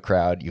do have a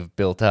crowd, you've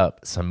built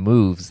up some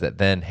moves that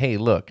then, hey,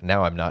 look,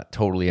 now I'm not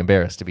totally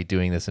embarrassed to be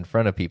doing this in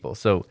front of people.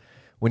 So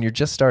when you're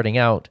just starting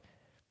out,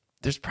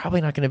 there's probably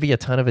not going to be a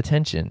ton of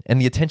attention.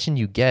 And the attention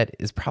you get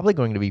is probably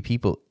going to be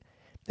people.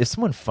 If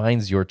someone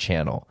finds your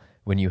channel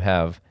when you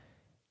have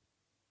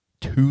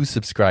 2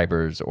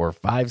 subscribers or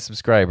 5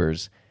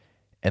 subscribers,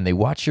 and they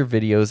watch your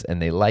videos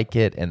and they like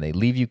it and they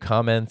leave you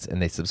comments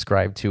and they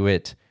subscribe to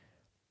it,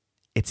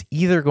 it's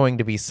either going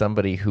to be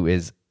somebody who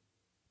is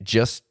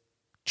just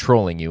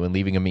trolling you and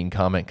leaving a mean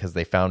comment because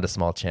they found a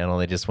small channel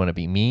and they just want to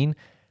be mean.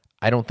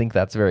 I don't think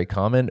that's very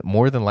common.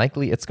 More than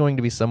likely, it's going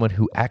to be someone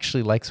who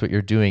actually likes what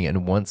you're doing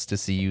and wants to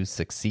see you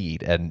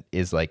succeed and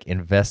is like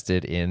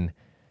invested in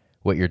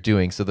what you're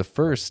doing. So the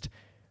first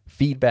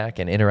feedback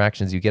and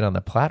interactions you get on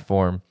the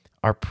platform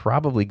are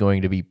probably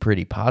going to be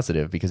pretty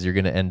positive because you're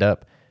going to end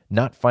up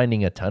not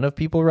finding a ton of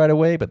people right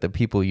away, but the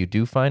people you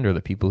do find or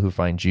the people who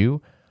find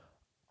you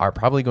are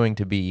probably going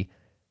to be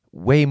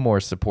way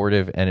more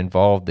supportive and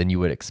involved than you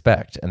would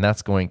expect. And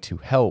that's going to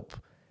help.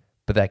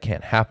 But that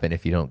can't happen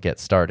if you don't get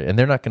started. And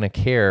they're not going to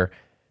care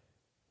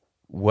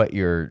what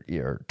your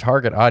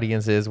target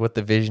audience is, what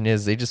the vision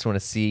is. They just want to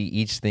see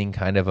each thing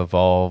kind of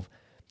evolve.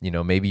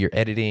 Maybe your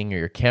editing or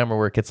your camera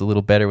work gets a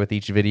little better with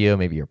each video.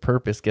 Maybe your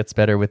purpose gets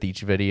better with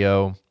each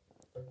video.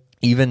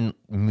 Even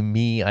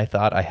me, I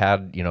thought I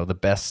had, the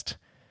best,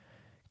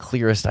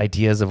 clearest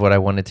ideas of what I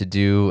wanted to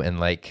do. And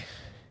like,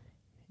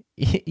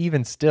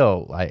 even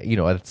still,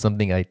 it's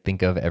something I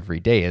think of every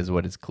day is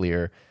what is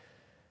clear.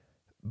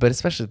 But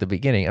especially at the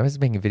beginning, I was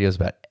making videos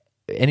about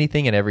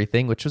anything and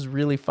everything, which was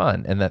really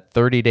fun. And that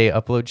 30-day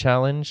upload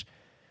challenge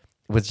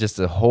was just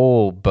a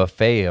whole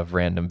buffet of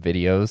random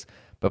videos.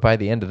 But by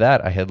the end of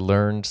that, I had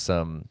learned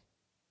some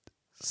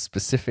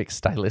specific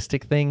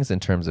stylistic things in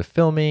terms of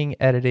filming,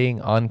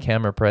 editing,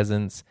 on-camera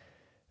presence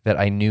that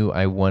I knew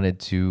I wanted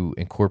to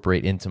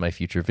incorporate into my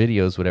future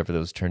videos, whatever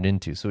those turned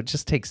into. So it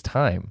just takes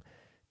time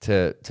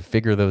to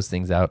figure those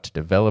things out, to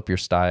develop your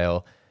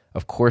style.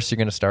 Of course, you're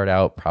going to start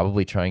out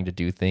probably trying to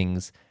do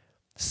things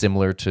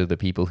similar to the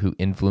people who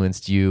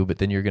influenced you, but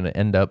then you're going to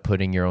end up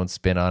putting your own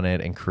spin on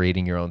it and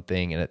creating your own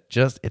thing. And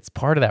it's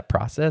part of that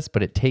process,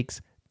 but it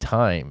takes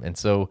time. And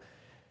so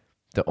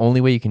the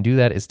only way you can do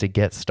that is to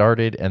get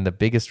started. And the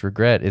biggest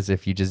regret is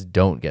if you just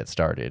don't get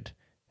started.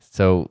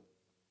 So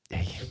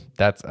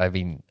it's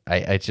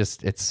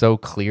so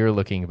clear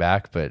looking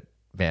back, but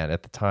man,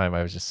 at the time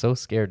I was just so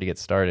scared to get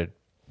started.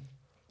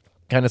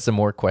 Kind of some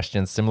more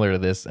questions similar to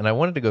this. And I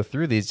wanted to go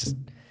through these just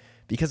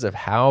because of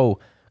how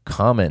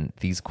common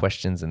these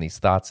questions and these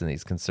thoughts and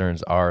these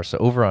concerns are. So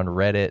over on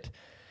Reddit,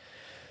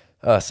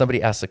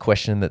 somebody asked a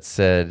question that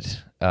said,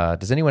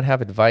 does anyone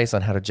have advice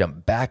on how to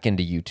jump back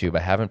into YouTube?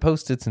 I haven't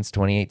posted since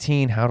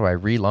 2018. How do I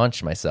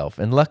relaunch myself?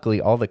 And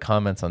luckily, all the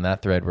comments on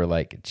that thread were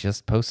like,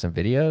 just post some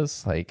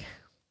videos. Like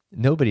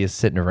nobody is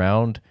sitting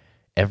around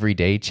every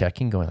day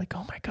checking, going like,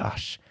 oh my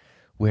gosh,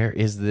 where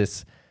is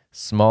this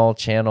small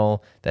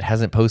channel that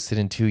hasn't posted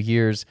in 2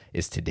 years?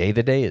 Is today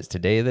the day? Is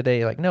today the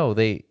day? Like, no,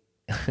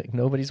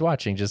 nobody's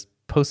watching. Just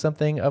post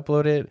something,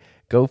 upload it,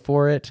 go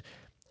for it.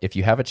 If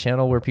you have a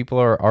channel where people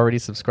are already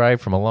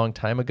subscribed from a long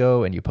time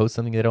ago and you post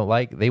something they don't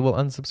like, they will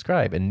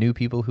unsubscribe, and new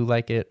people who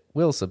like it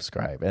will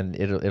subscribe, and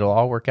it'll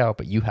all work out,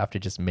 but you have to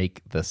just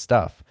make the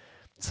stuff.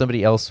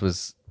 Somebody else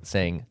was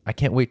saying, I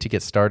can't wait to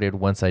get started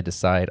once I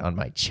decide on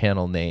my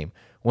channel name.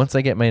 Once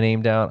I get my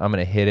name down, I'm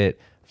going to hit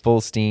it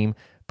full steam,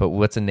 but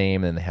what's a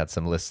name? And they had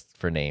some lists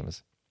for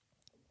names.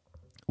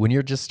 When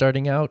you're just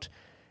starting out,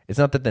 it's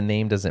not that the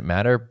name doesn't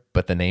matter,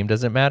 but the name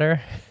doesn't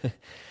matter.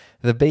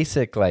 The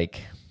basic, I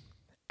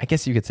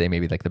guess you could say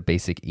maybe the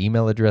basic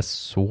email address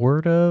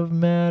sort of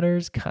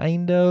matters,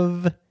 kind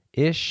of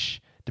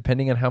ish,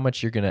 depending on how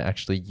much you're going to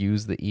actually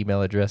use the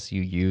email address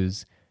you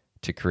use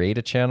to create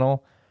a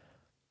channel.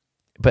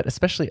 But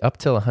especially up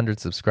till 100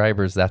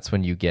 subscribers, that's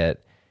when you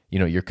get,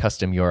 your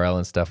custom URL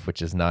and stuff,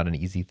 which is not an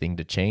easy thing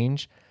to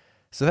change.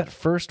 So that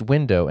first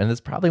window, and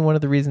that's probably one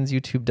of the reasons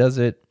YouTube does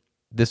it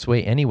this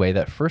way anyway,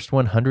 that first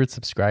 100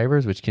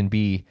 subscribers, which can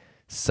be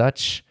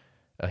such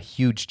a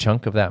huge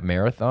chunk of that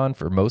marathon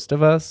for most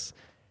of us,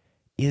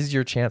 is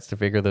your chance to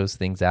figure those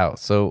things out.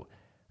 So,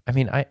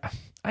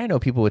 I know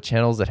people with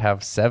channels that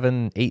have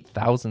 7,000,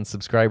 8,000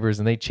 subscribers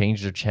and they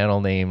change their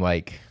channel name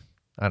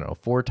I don't know,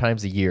 4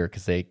 times a year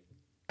because they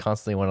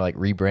constantly want to like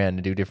rebrand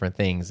and do different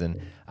things.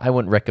 And I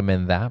wouldn't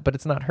recommend that, but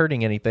it's not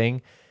hurting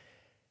anything.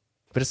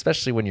 But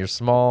especially when you're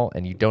small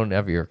and you don't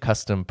have your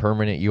custom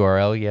permanent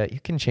URL yet, you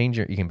can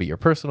be your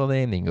personal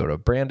name, then you can go to a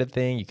branded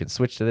thing, you can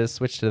switch to this,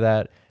 switch to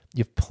that.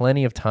 You have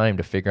plenty of time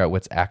to figure out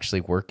what's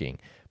actually working.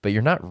 But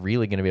you're not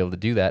really going to be able to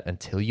do that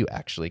until you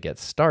actually get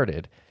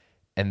started.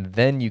 And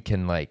then you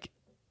can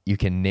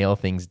nail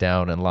things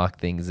down and lock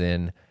things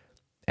in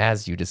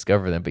as you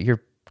discover them. But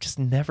you're just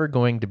never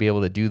going to be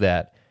able to do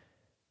that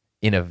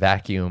in a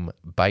vacuum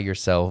by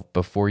yourself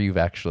before you've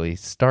actually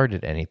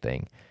started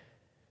anything.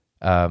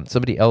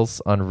 Somebody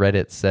else on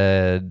Reddit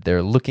said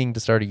they're looking to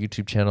start a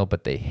YouTube channel,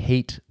 but they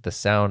hate the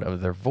sound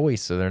of their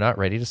voice, so they're not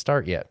ready to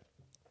start yet.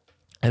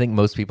 I think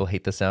most people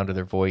hate the sound of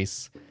their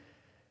voice.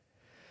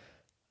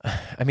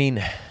 I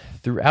mean,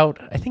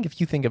 I think if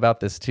you think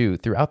about this too,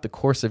 throughout the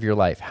course of your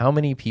life, how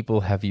many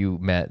people have you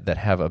met that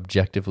have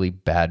objectively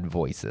bad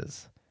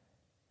voices?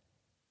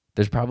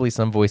 There's probably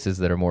some voices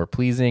that are more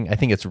pleasing. I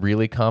think it's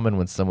really common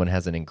when someone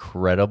has an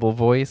incredible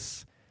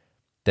voice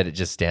that it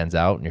just stands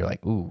out and you're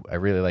like, ooh, I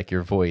really like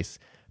your voice.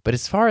 But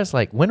as far as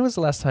like, when was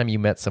the last time you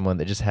met someone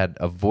that just had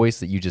a voice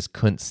that you just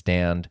couldn't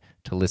stand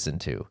to listen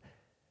to?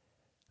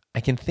 I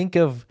can think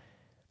of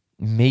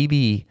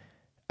maybe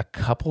a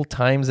couple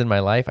times in my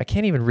life. I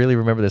can't even really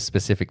remember the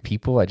specific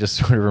people. I just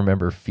sort of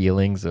remember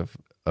feelings of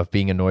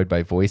being annoyed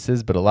by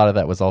voices, but a lot of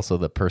that was also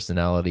the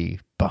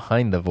personality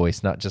behind the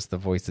voice, not just the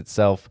voice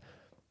itself.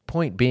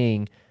 Point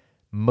being,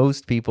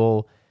 most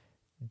people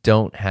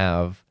don't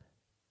like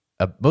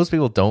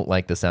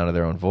the sound of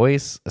their own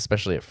voice,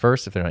 especially at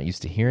first if they're not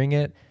used to hearing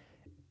it.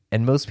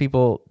 And most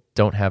people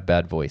don't have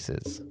bad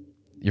voices.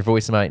 Your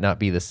voice might not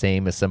be the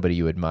same as somebody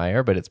you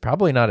admire, but it's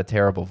probably not a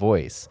terrible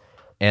voice.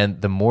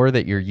 And the more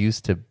that you're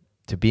used to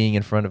being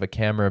in front of a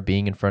camera,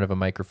 being in front of a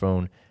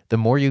microphone, the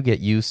more you get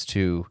used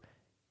to,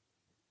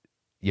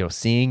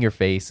 seeing your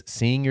face,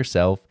 seeing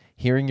yourself,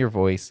 hearing your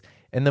voice,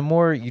 and the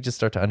more you just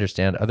start to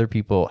understand other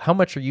people. How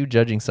much are you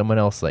judging someone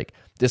else? Like,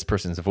 this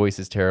person's voice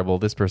is terrible,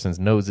 this person's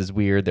nose is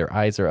weird, their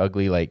eyes are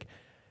ugly. Like,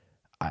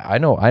 I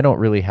know I don't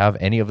really have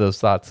any of those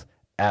thoughts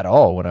at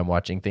all when I'm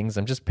watching things.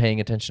 I'm just paying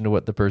attention to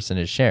what the person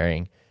is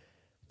sharing.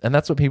 And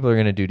that's what people are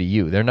going to do to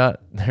you. They're not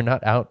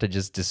out to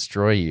just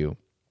destroy you.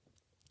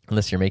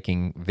 Unless you're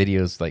making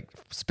videos like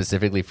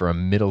specifically for a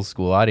middle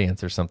school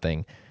audience or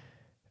something.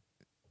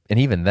 And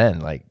even then,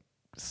 like,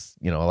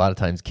 a lot of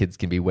times kids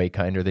can be way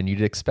kinder than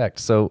you'd expect.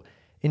 So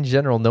in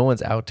general, no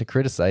one's out to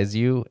criticize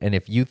you. And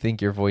if you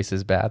think your voice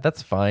is bad,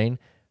 that's fine.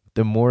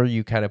 The more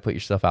you kind of put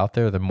yourself out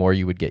there, the more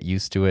you would get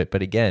used to it.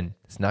 But again,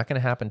 it's not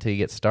going to happen until you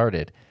get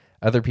started.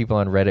 Other people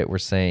on Reddit were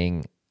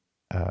saying,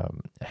 I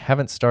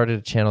haven't started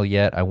a channel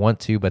yet. I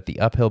want to, but the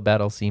uphill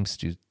battle seems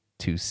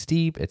too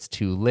steep. It's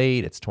too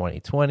late. It's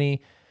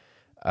 2020.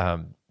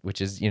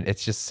 Which is,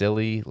 it's just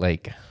silly.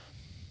 Like,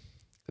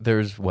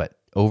 there's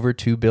over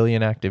 2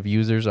 billion active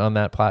users on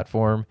that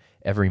platform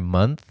every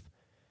month.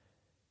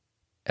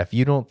 If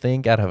you don't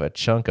think out of a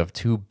chunk of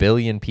 2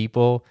 billion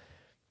people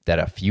that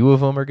a few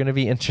of them are going to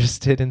be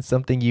interested in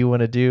something you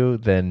want to do,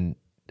 then,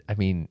 I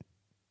mean,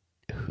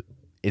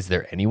 is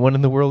there anyone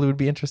in the world who would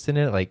be interested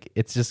in it? Like,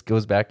 it just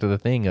goes back to the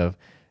thing of,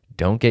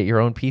 don't get your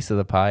own piece of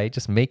the pie,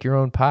 just make your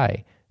own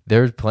pie.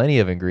 There's plenty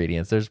of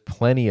ingredients. There's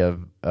plenty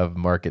of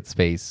market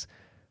space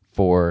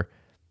for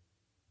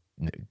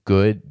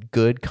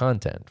good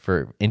content,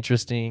 for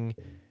interesting,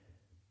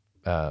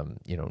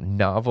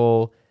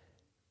 novel,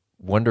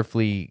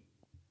 wonderfully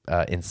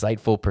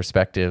insightful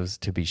perspectives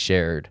to be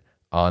shared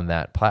on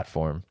that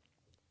platform.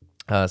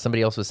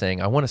 Somebody else was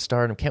saying, I want to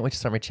start, I can't wait to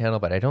start my channel,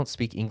 but I don't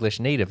speak English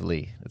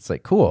natively. It's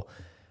like, cool.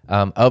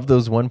 Of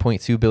those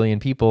 1.2 billion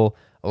people,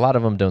 a lot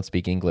of them don't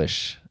speak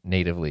English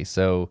natively.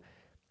 So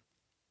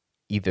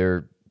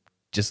either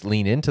just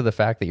lean into the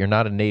fact that you're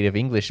not a native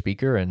English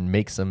speaker and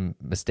make some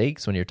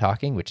mistakes when you're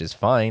talking, which is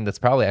fine. That's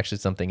probably actually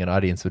something an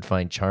audience would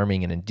find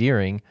charming and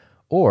endearing.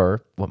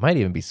 Or what might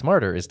even be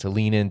smarter is to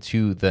lean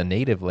into the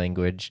native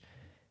language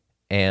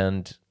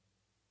and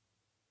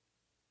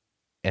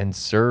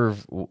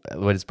serve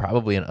what is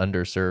probably an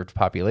underserved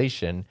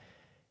population,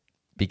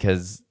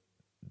 because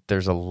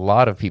there's a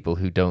lot of people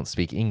who don't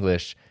speak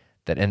English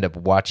that end up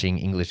watching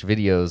English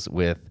videos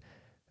with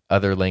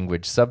other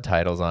language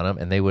subtitles on them,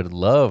 and they would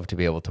love to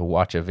be able to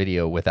watch a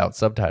video without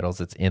subtitles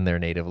that's in their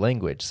native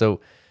language. So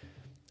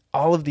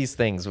all of these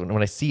things,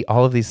 when I see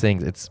all of these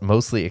things, it's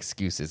mostly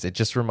excuses. It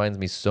just reminds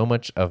me so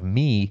much of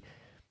me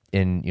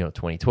in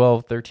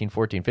 2012, 13,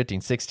 14,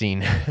 15,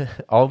 16,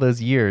 all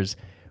those years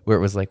where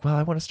it was like, well,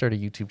 I want to start a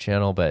YouTube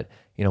channel, but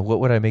what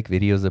would I make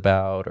videos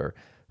about, or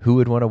who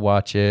would want to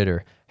watch it,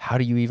 or how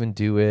do you even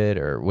do it,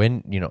 or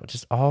when,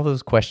 just all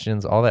those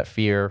questions, all that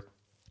fear.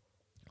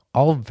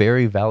 All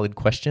very valid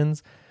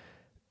questions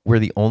where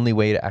the only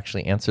way to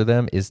actually answer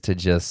them is to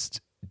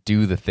just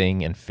do the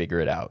thing and figure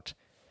it out.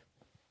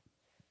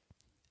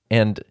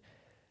 And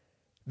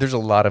there's a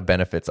lot of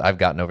benefits I've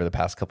gotten over the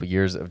past couple of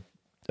years of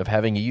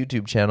having a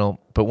YouTube channel,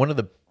 but one of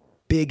the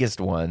biggest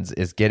ones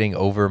is getting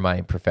over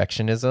my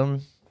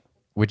perfectionism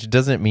which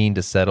doesn't mean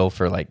to settle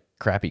for like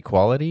crappy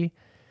quality.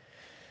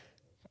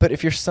 But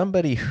if you're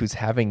somebody who's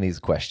having these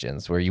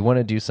questions where you want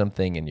to do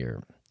something and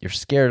you're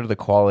scared of the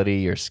quality,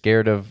 you're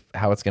scared of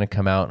how it's going to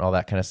come out and all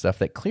that kind of stuff,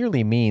 that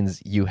clearly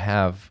means you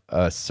have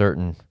a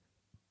certain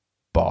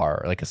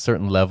bar, like a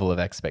certain level of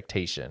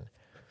expectation.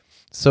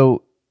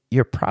 So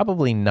you're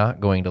probably not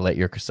going to let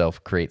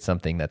yourself create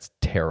something that's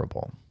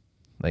terrible.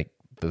 Like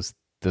those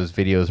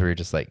videos where you're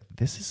just like,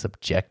 this is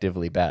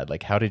subjectively bad.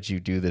 Like, how did you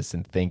do this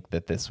and think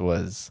that this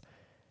was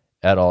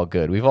at all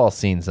good? We've all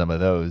seen some of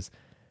those.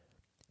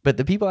 But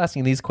the people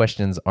asking these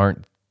questions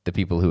aren't the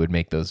people who would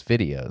make those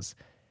videos.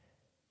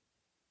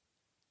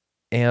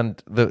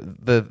 And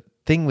the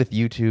thing with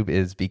YouTube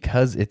is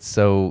because it's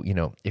so,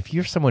 if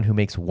you're someone who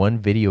makes one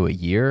video a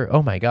year,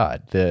 oh my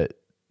God, the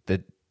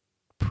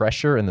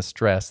pressure and the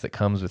stress that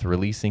comes with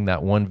releasing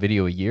that one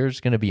video a year is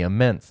going to be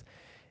immense.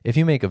 If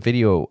you make a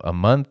video a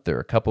month or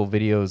a couple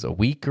videos a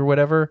week or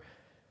whatever,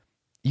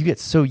 you get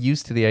so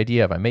used to the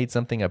idea of I made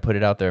something, I put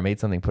it out there, I made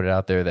something, put it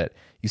out there, that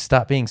you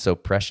stop being so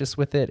precious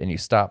with it and you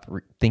stop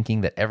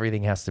thinking that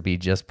everything has to be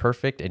just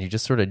perfect, and you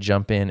just sort of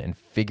jump in and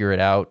figure it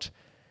out.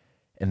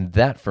 And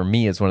that for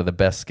me is one of the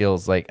best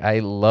skills. Like, I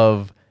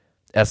love,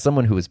 as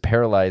someone who was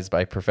paralyzed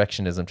by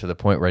perfectionism to the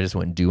point where I just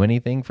wouldn't do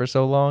anything for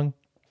so long,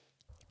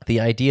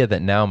 the idea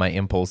that now my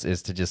impulse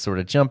is to just sort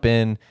of jump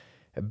in,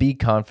 be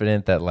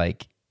confident that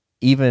like,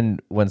 even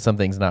when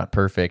something's not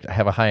perfect, I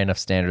have a high enough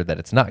standard that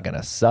it's not going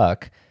to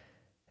suck.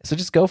 So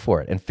just go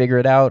for it and figure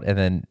it out, and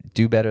then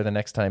do better the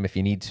next time if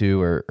you need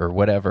to, or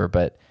whatever.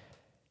 But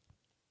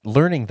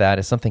learning that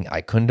is something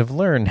I couldn't have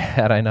learned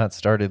had I not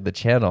started the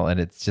channel. And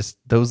it's just,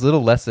 those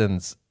little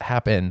lessons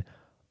happen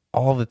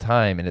all the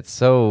time. And it's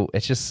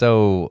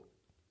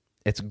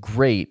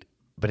great,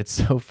 but it's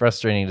so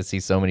frustrating to see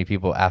so many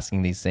people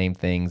asking these same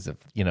things of,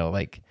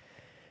 like,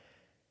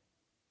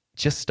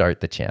 just start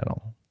the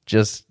channel.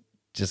 Just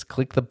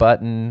click the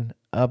button,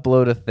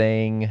 upload a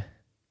thing,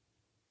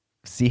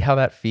 see how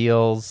that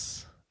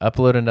feels,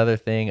 upload another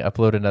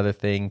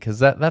thing. Because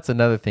that's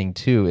another thing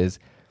too, is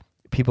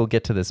people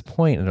get to this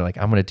point and they're like,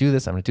 I'm going to do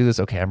this.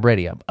 Okay, I'm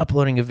ready. I'm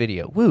uploading a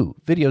video. Woo,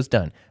 video's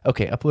done.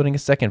 Okay, uploading a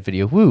second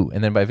video. Woo.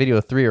 And then by video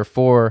 3 or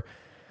 4,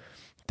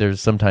 there's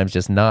sometimes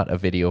just not a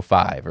video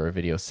 5 or a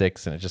video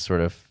 6, and it just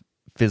sort of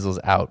fizzles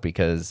out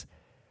because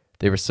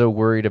they were so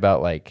worried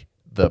about like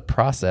the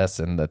process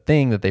and the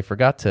thing that they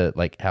forgot to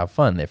like have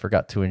fun. They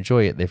forgot to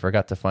enjoy it. They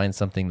forgot to find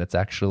something that's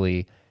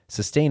actually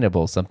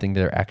sustainable, something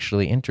they're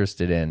actually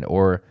interested in.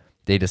 Or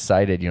they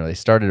decided, they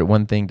started at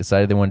one thing,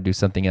 decided they want to do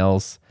something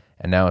else,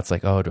 and now it's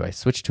like, oh, do I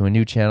switch to a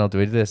new channel?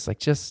 Do I do this? Like,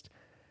 just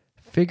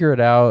figure it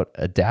out,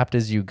 adapt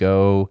as you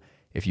go.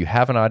 If you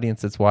have an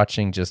audience that's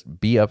watching, just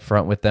be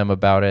upfront with them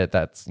about it.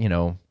 That's,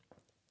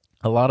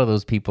 a lot of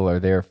those people are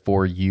there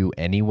for you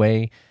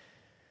anyway.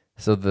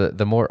 So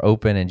the more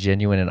open and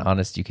genuine and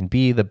honest you can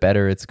be, the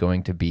better it's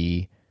going to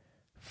be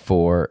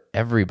for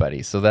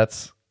everybody. So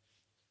that's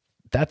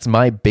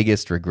my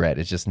biggest regret,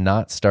 is just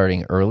not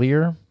starting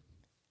earlier.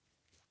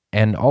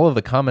 And all of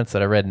the comments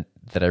that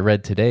I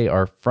read today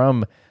are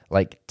from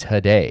like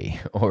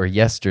today or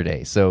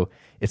yesterday. So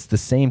it's the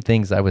same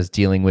things I was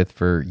dealing with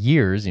for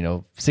years,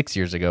 6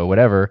 years ago,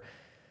 whatever.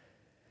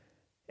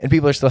 And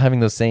people are still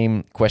having those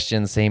same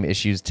questions, same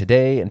issues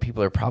today, and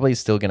people are probably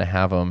still going to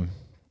have them,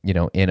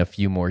 in a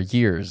few more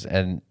years.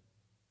 And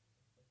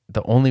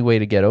the only way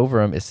to get over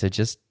them is to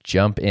just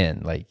jump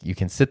in. Like, you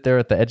can sit there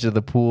at the edge of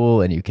the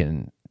pool and you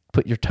can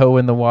put your toe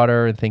in the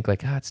water and think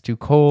like, it's too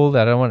cold,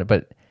 I don't want it.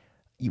 But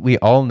we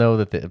all know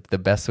that the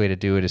best way to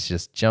do it is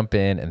just jump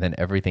in, and then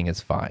everything is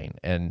fine.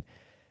 And,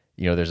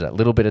 there's that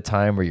little bit of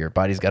time where your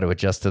body's got to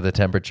adjust to the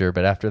temperature,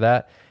 but after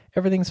that,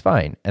 everything's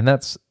fine. And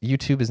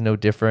YouTube is no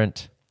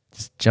different.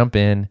 Just jump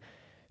in,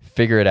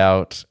 figure it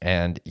out,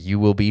 and you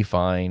will be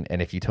fine.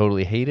 And if you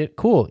totally hate it,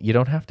 cool. You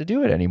don't have to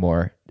do it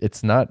anymore.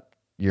 It's not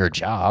your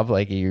job.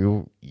 Like,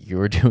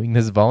 you're doing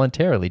this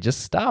voluntarily.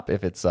 Just stop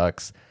if it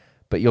sucks.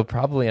 But you'll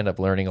probably end up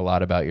learning a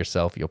lot about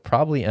yourself. You'll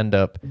probably end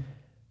up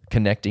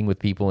connecting with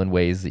people in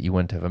ways that you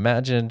wouldn't have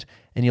imagined.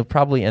 And you'll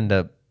probably end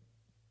up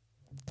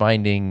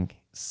finding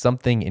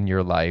something in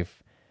your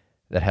life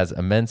that has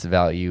immense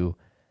value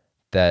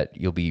that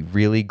you'll be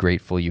really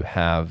grateful you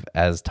have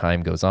as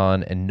time goes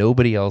on, and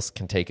nobody else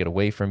can take it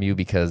away from you,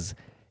 because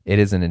it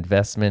is an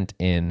investment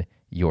in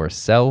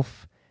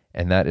yourself,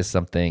 and that is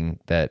something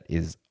that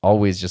is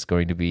always just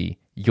going to be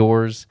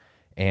yours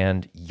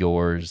and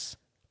yours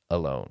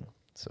alone.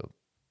 So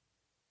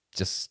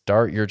just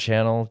start your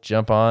channel,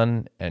 jump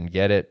on, and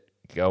get it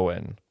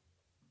going.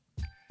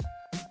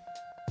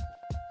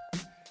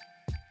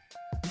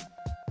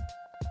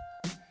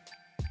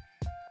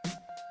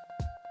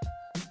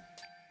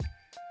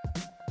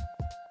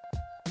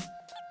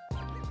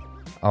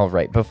 All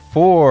right,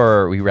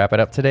 before we wrap it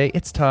up today,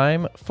 it's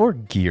time for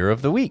Gear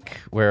of the Week,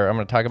 where I'm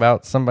going to talk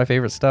about some of my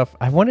favorite stuff.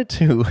 I wanted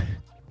to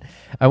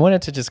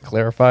just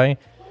clarify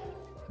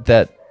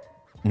that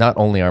not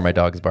only are my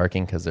dogs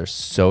barking because they're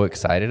so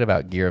excited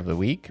about Gear of the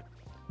Week,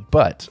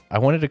 but I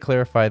wanted to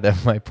clarify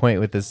that my point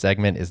with this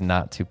segment is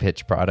not to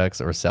pitch products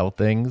or sell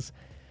things.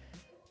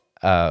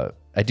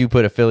 I do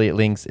put affiliate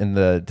links in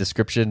the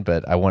description,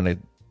 but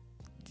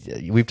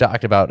we've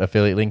talked about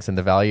affiliate links and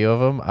the value of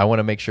them. I want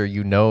to make sure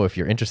you know if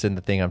you're interested in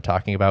the thing I'm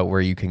talking about,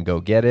 where you can go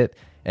get it.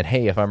 And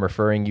hey, if I'm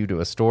referring you to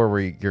a store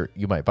where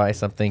you might buy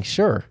something,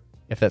 sure.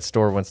 If that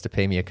store wants to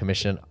pay me a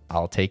commission,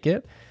 I'll take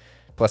it.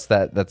 Plus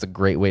that's a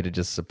great way to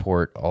just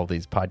support all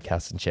these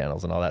podcasts and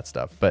channels and all that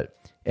stuff. But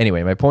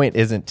anyway, my point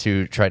isn't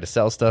to try to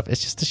sell stuff.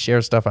 It's just to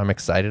share stuff I'm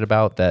excited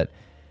about that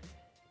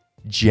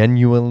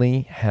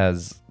genuinely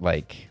has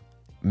like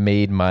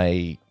made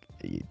my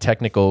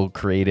technical,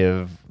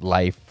 creative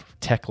life,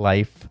 tech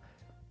life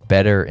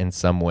better in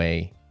some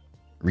way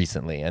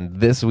recently. And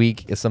this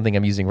week is something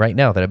I'm using right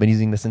now that I've been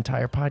using this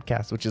entire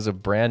podcast, which is a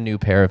brand new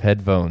pair of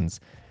headphones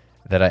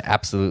that I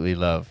absolutely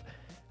love.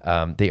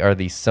 They are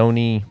the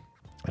Sony,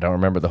 I don't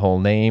remember the whole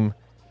name.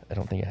 I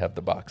don't think I have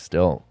the box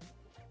still.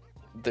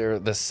 They're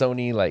the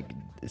Sony like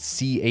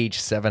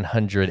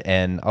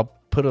CH700N. I'll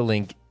put a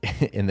link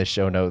in the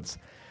show notes.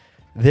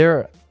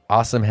 They're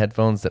awesome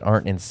headphones that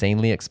aren't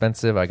insanely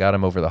expensive. I got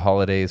them over the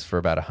holidays for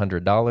about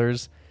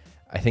 $100.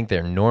 I think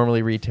they're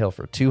normally retail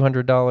for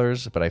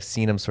 $200, but I've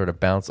seen them sort of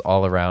bounce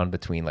all around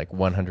between like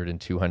 $100 and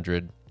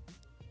 $200.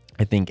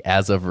 I think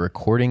as of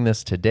recording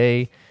this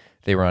today,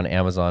 they were on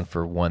Amazon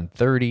for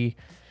 $130,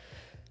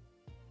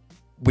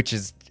 which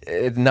is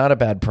not a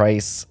bad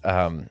price.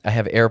 I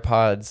have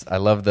AirPods. I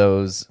love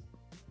those,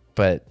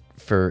 but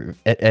for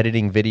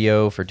editing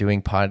video, for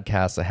doing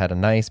podcasts, I had a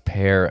nice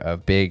pair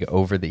of big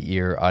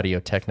over-the-ear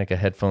Audio-Technica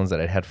headphones that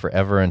I'd had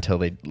forever until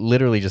they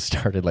literally just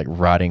started like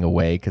rotting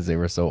away because they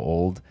were so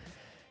old.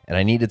 And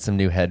I needed some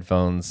new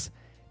headphones,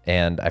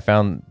 and I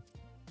found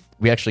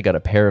we actually got a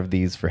pair of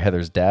these for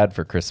Heather's dad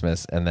for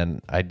Christmas, and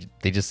then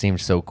they just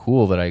seemed so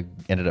cool that I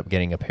ended up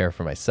getting a pair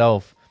for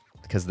myself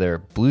because they're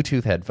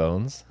Bluetooth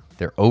headphones.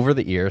 They're over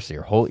the ear, so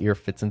your whole ear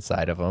fits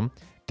inside of them.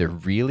 They're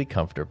really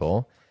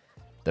comfortable.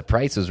 The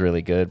price was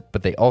really good,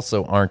 but they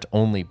also aren't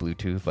only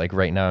Bluetooth. Like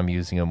right now I'm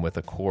using them with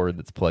a cord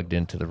that's plugged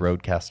into the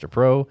Rodecaster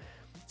Pro,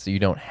 so you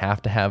don't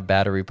have to have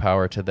battery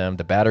power to them.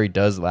 The battery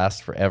does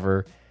last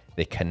forever.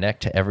 They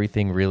connect to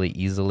everything really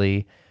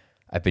easily.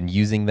 I've been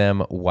using them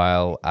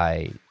while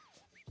I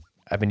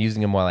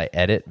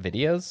edit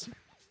videos,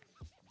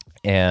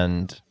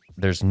 and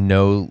there's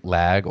no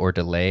lag or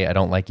delay. I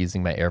don't like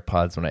using my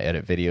AirPods when I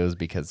edit videos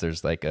because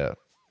there's like a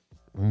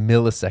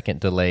millisecond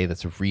delay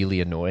that's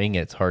really annoying,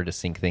 and it's hard to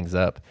sync things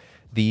up.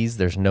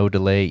 There's no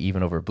delay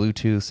even over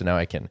Bluetooth, so now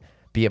I can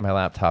be at my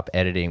laptop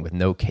editing with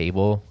no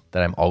cable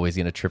that I'm always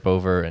going to trip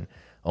over and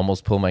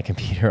almost pull my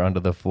computer onto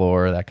the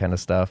floor, that kind of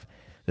stuff.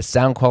 The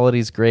sound quality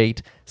is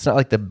great. It's not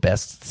like the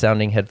best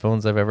sounding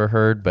headphones I've ever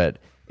heard, but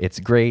it's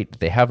great.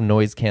 They have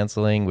noise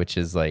canceling, which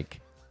is like,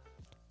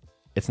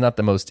 it's not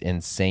the most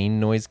insane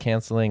noise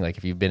canceling. Like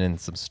if you've been in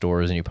some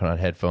stores and you put on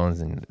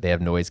headphones and they have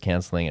noise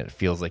canceling and it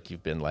feels like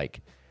you've been like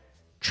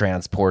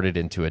transported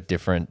into a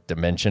different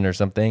dimension or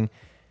something.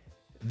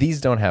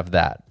 These don't have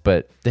that,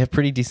 but they have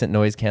pretty decent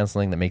noise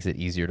canceling that makes it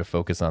easier to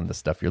focus on the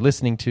stuff you're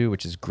listening to,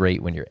 which is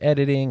great when you're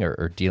editing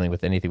or dealing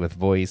with anything with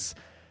voice.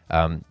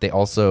 They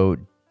also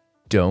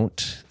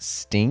don't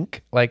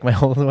stink like my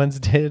old ones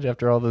did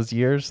after all those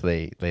years.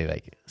 They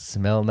like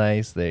smell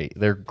nice.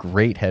 They're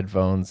great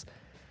headphones.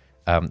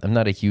 I'm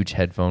not a huge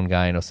headphone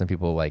guy. I know some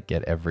people like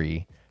get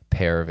every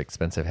pair of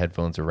expensive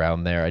headphones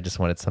around there. I just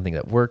wanted something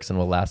that works and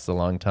will last a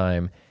long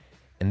time.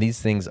 And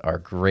these things are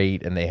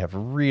great, and they have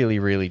really,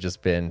 really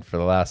just been, for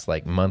the last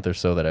like month or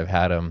so that I've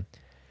had them,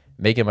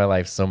 making my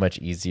life so much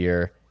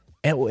easier.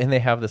 And they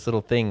have this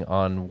little thing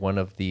on one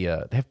of the,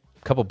 they have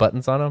a couple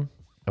buttons on them.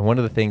 And one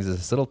of the things is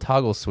this little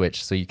toggle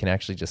switch, so you can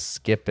actually just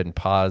skip and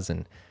pause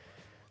and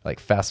like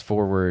fast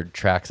forward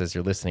tracks as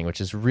you're listening,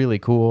 which is really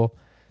cool.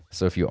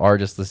 So if you are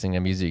just listening to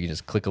music, you can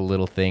just click a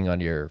little thing on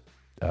your,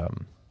 I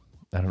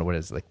don't know what it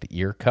is, like the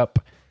ear cup,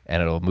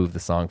 and it'll move the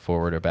song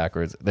forward or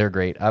backwards. They're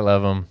great. I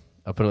love them.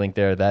 I'll put a link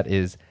there. That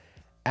is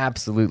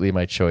absolutely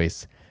my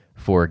choice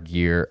for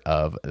gear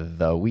of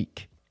the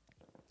week.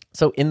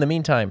 So in the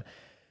meantime,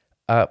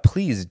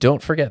 please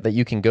don't forget that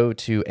you can go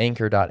to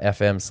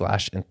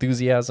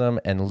anchor.fm/enthusiasm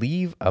and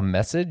leave a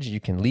message. You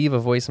can leave a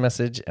voice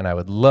message, and I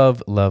would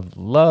love, love,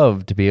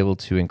 love to be able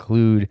to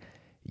include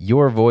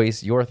your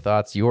voice, your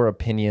thoughts, your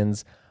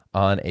opinions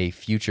on a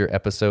future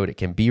episode. It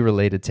can be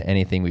related to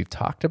anything we've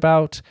talked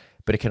about,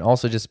 but it can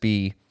also just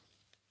be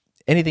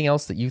anything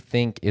else that you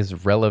think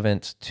is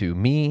relevant to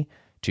me,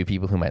 to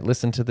people who might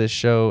listen to this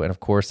show. And of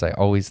course, I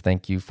always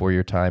thank you for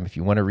your time. If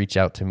you want to reach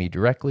out to me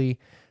directly,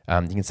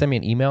 you can send me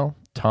an email,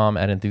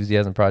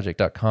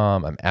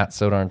 tom@enthusiasmproject.com. I'm at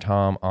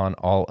SodarnTom on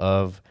all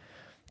of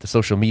the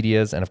social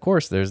medias. And of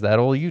course, there's that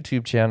old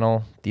YouTube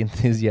channel, The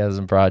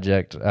Enthusiasm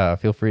Project.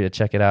 Feel free to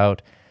check it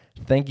out.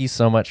 Thank you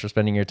so much for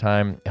spending your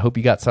time. I hope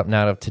you got something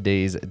out of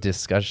today's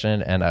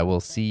discussion, and I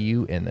will see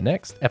you in the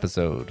next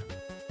episode.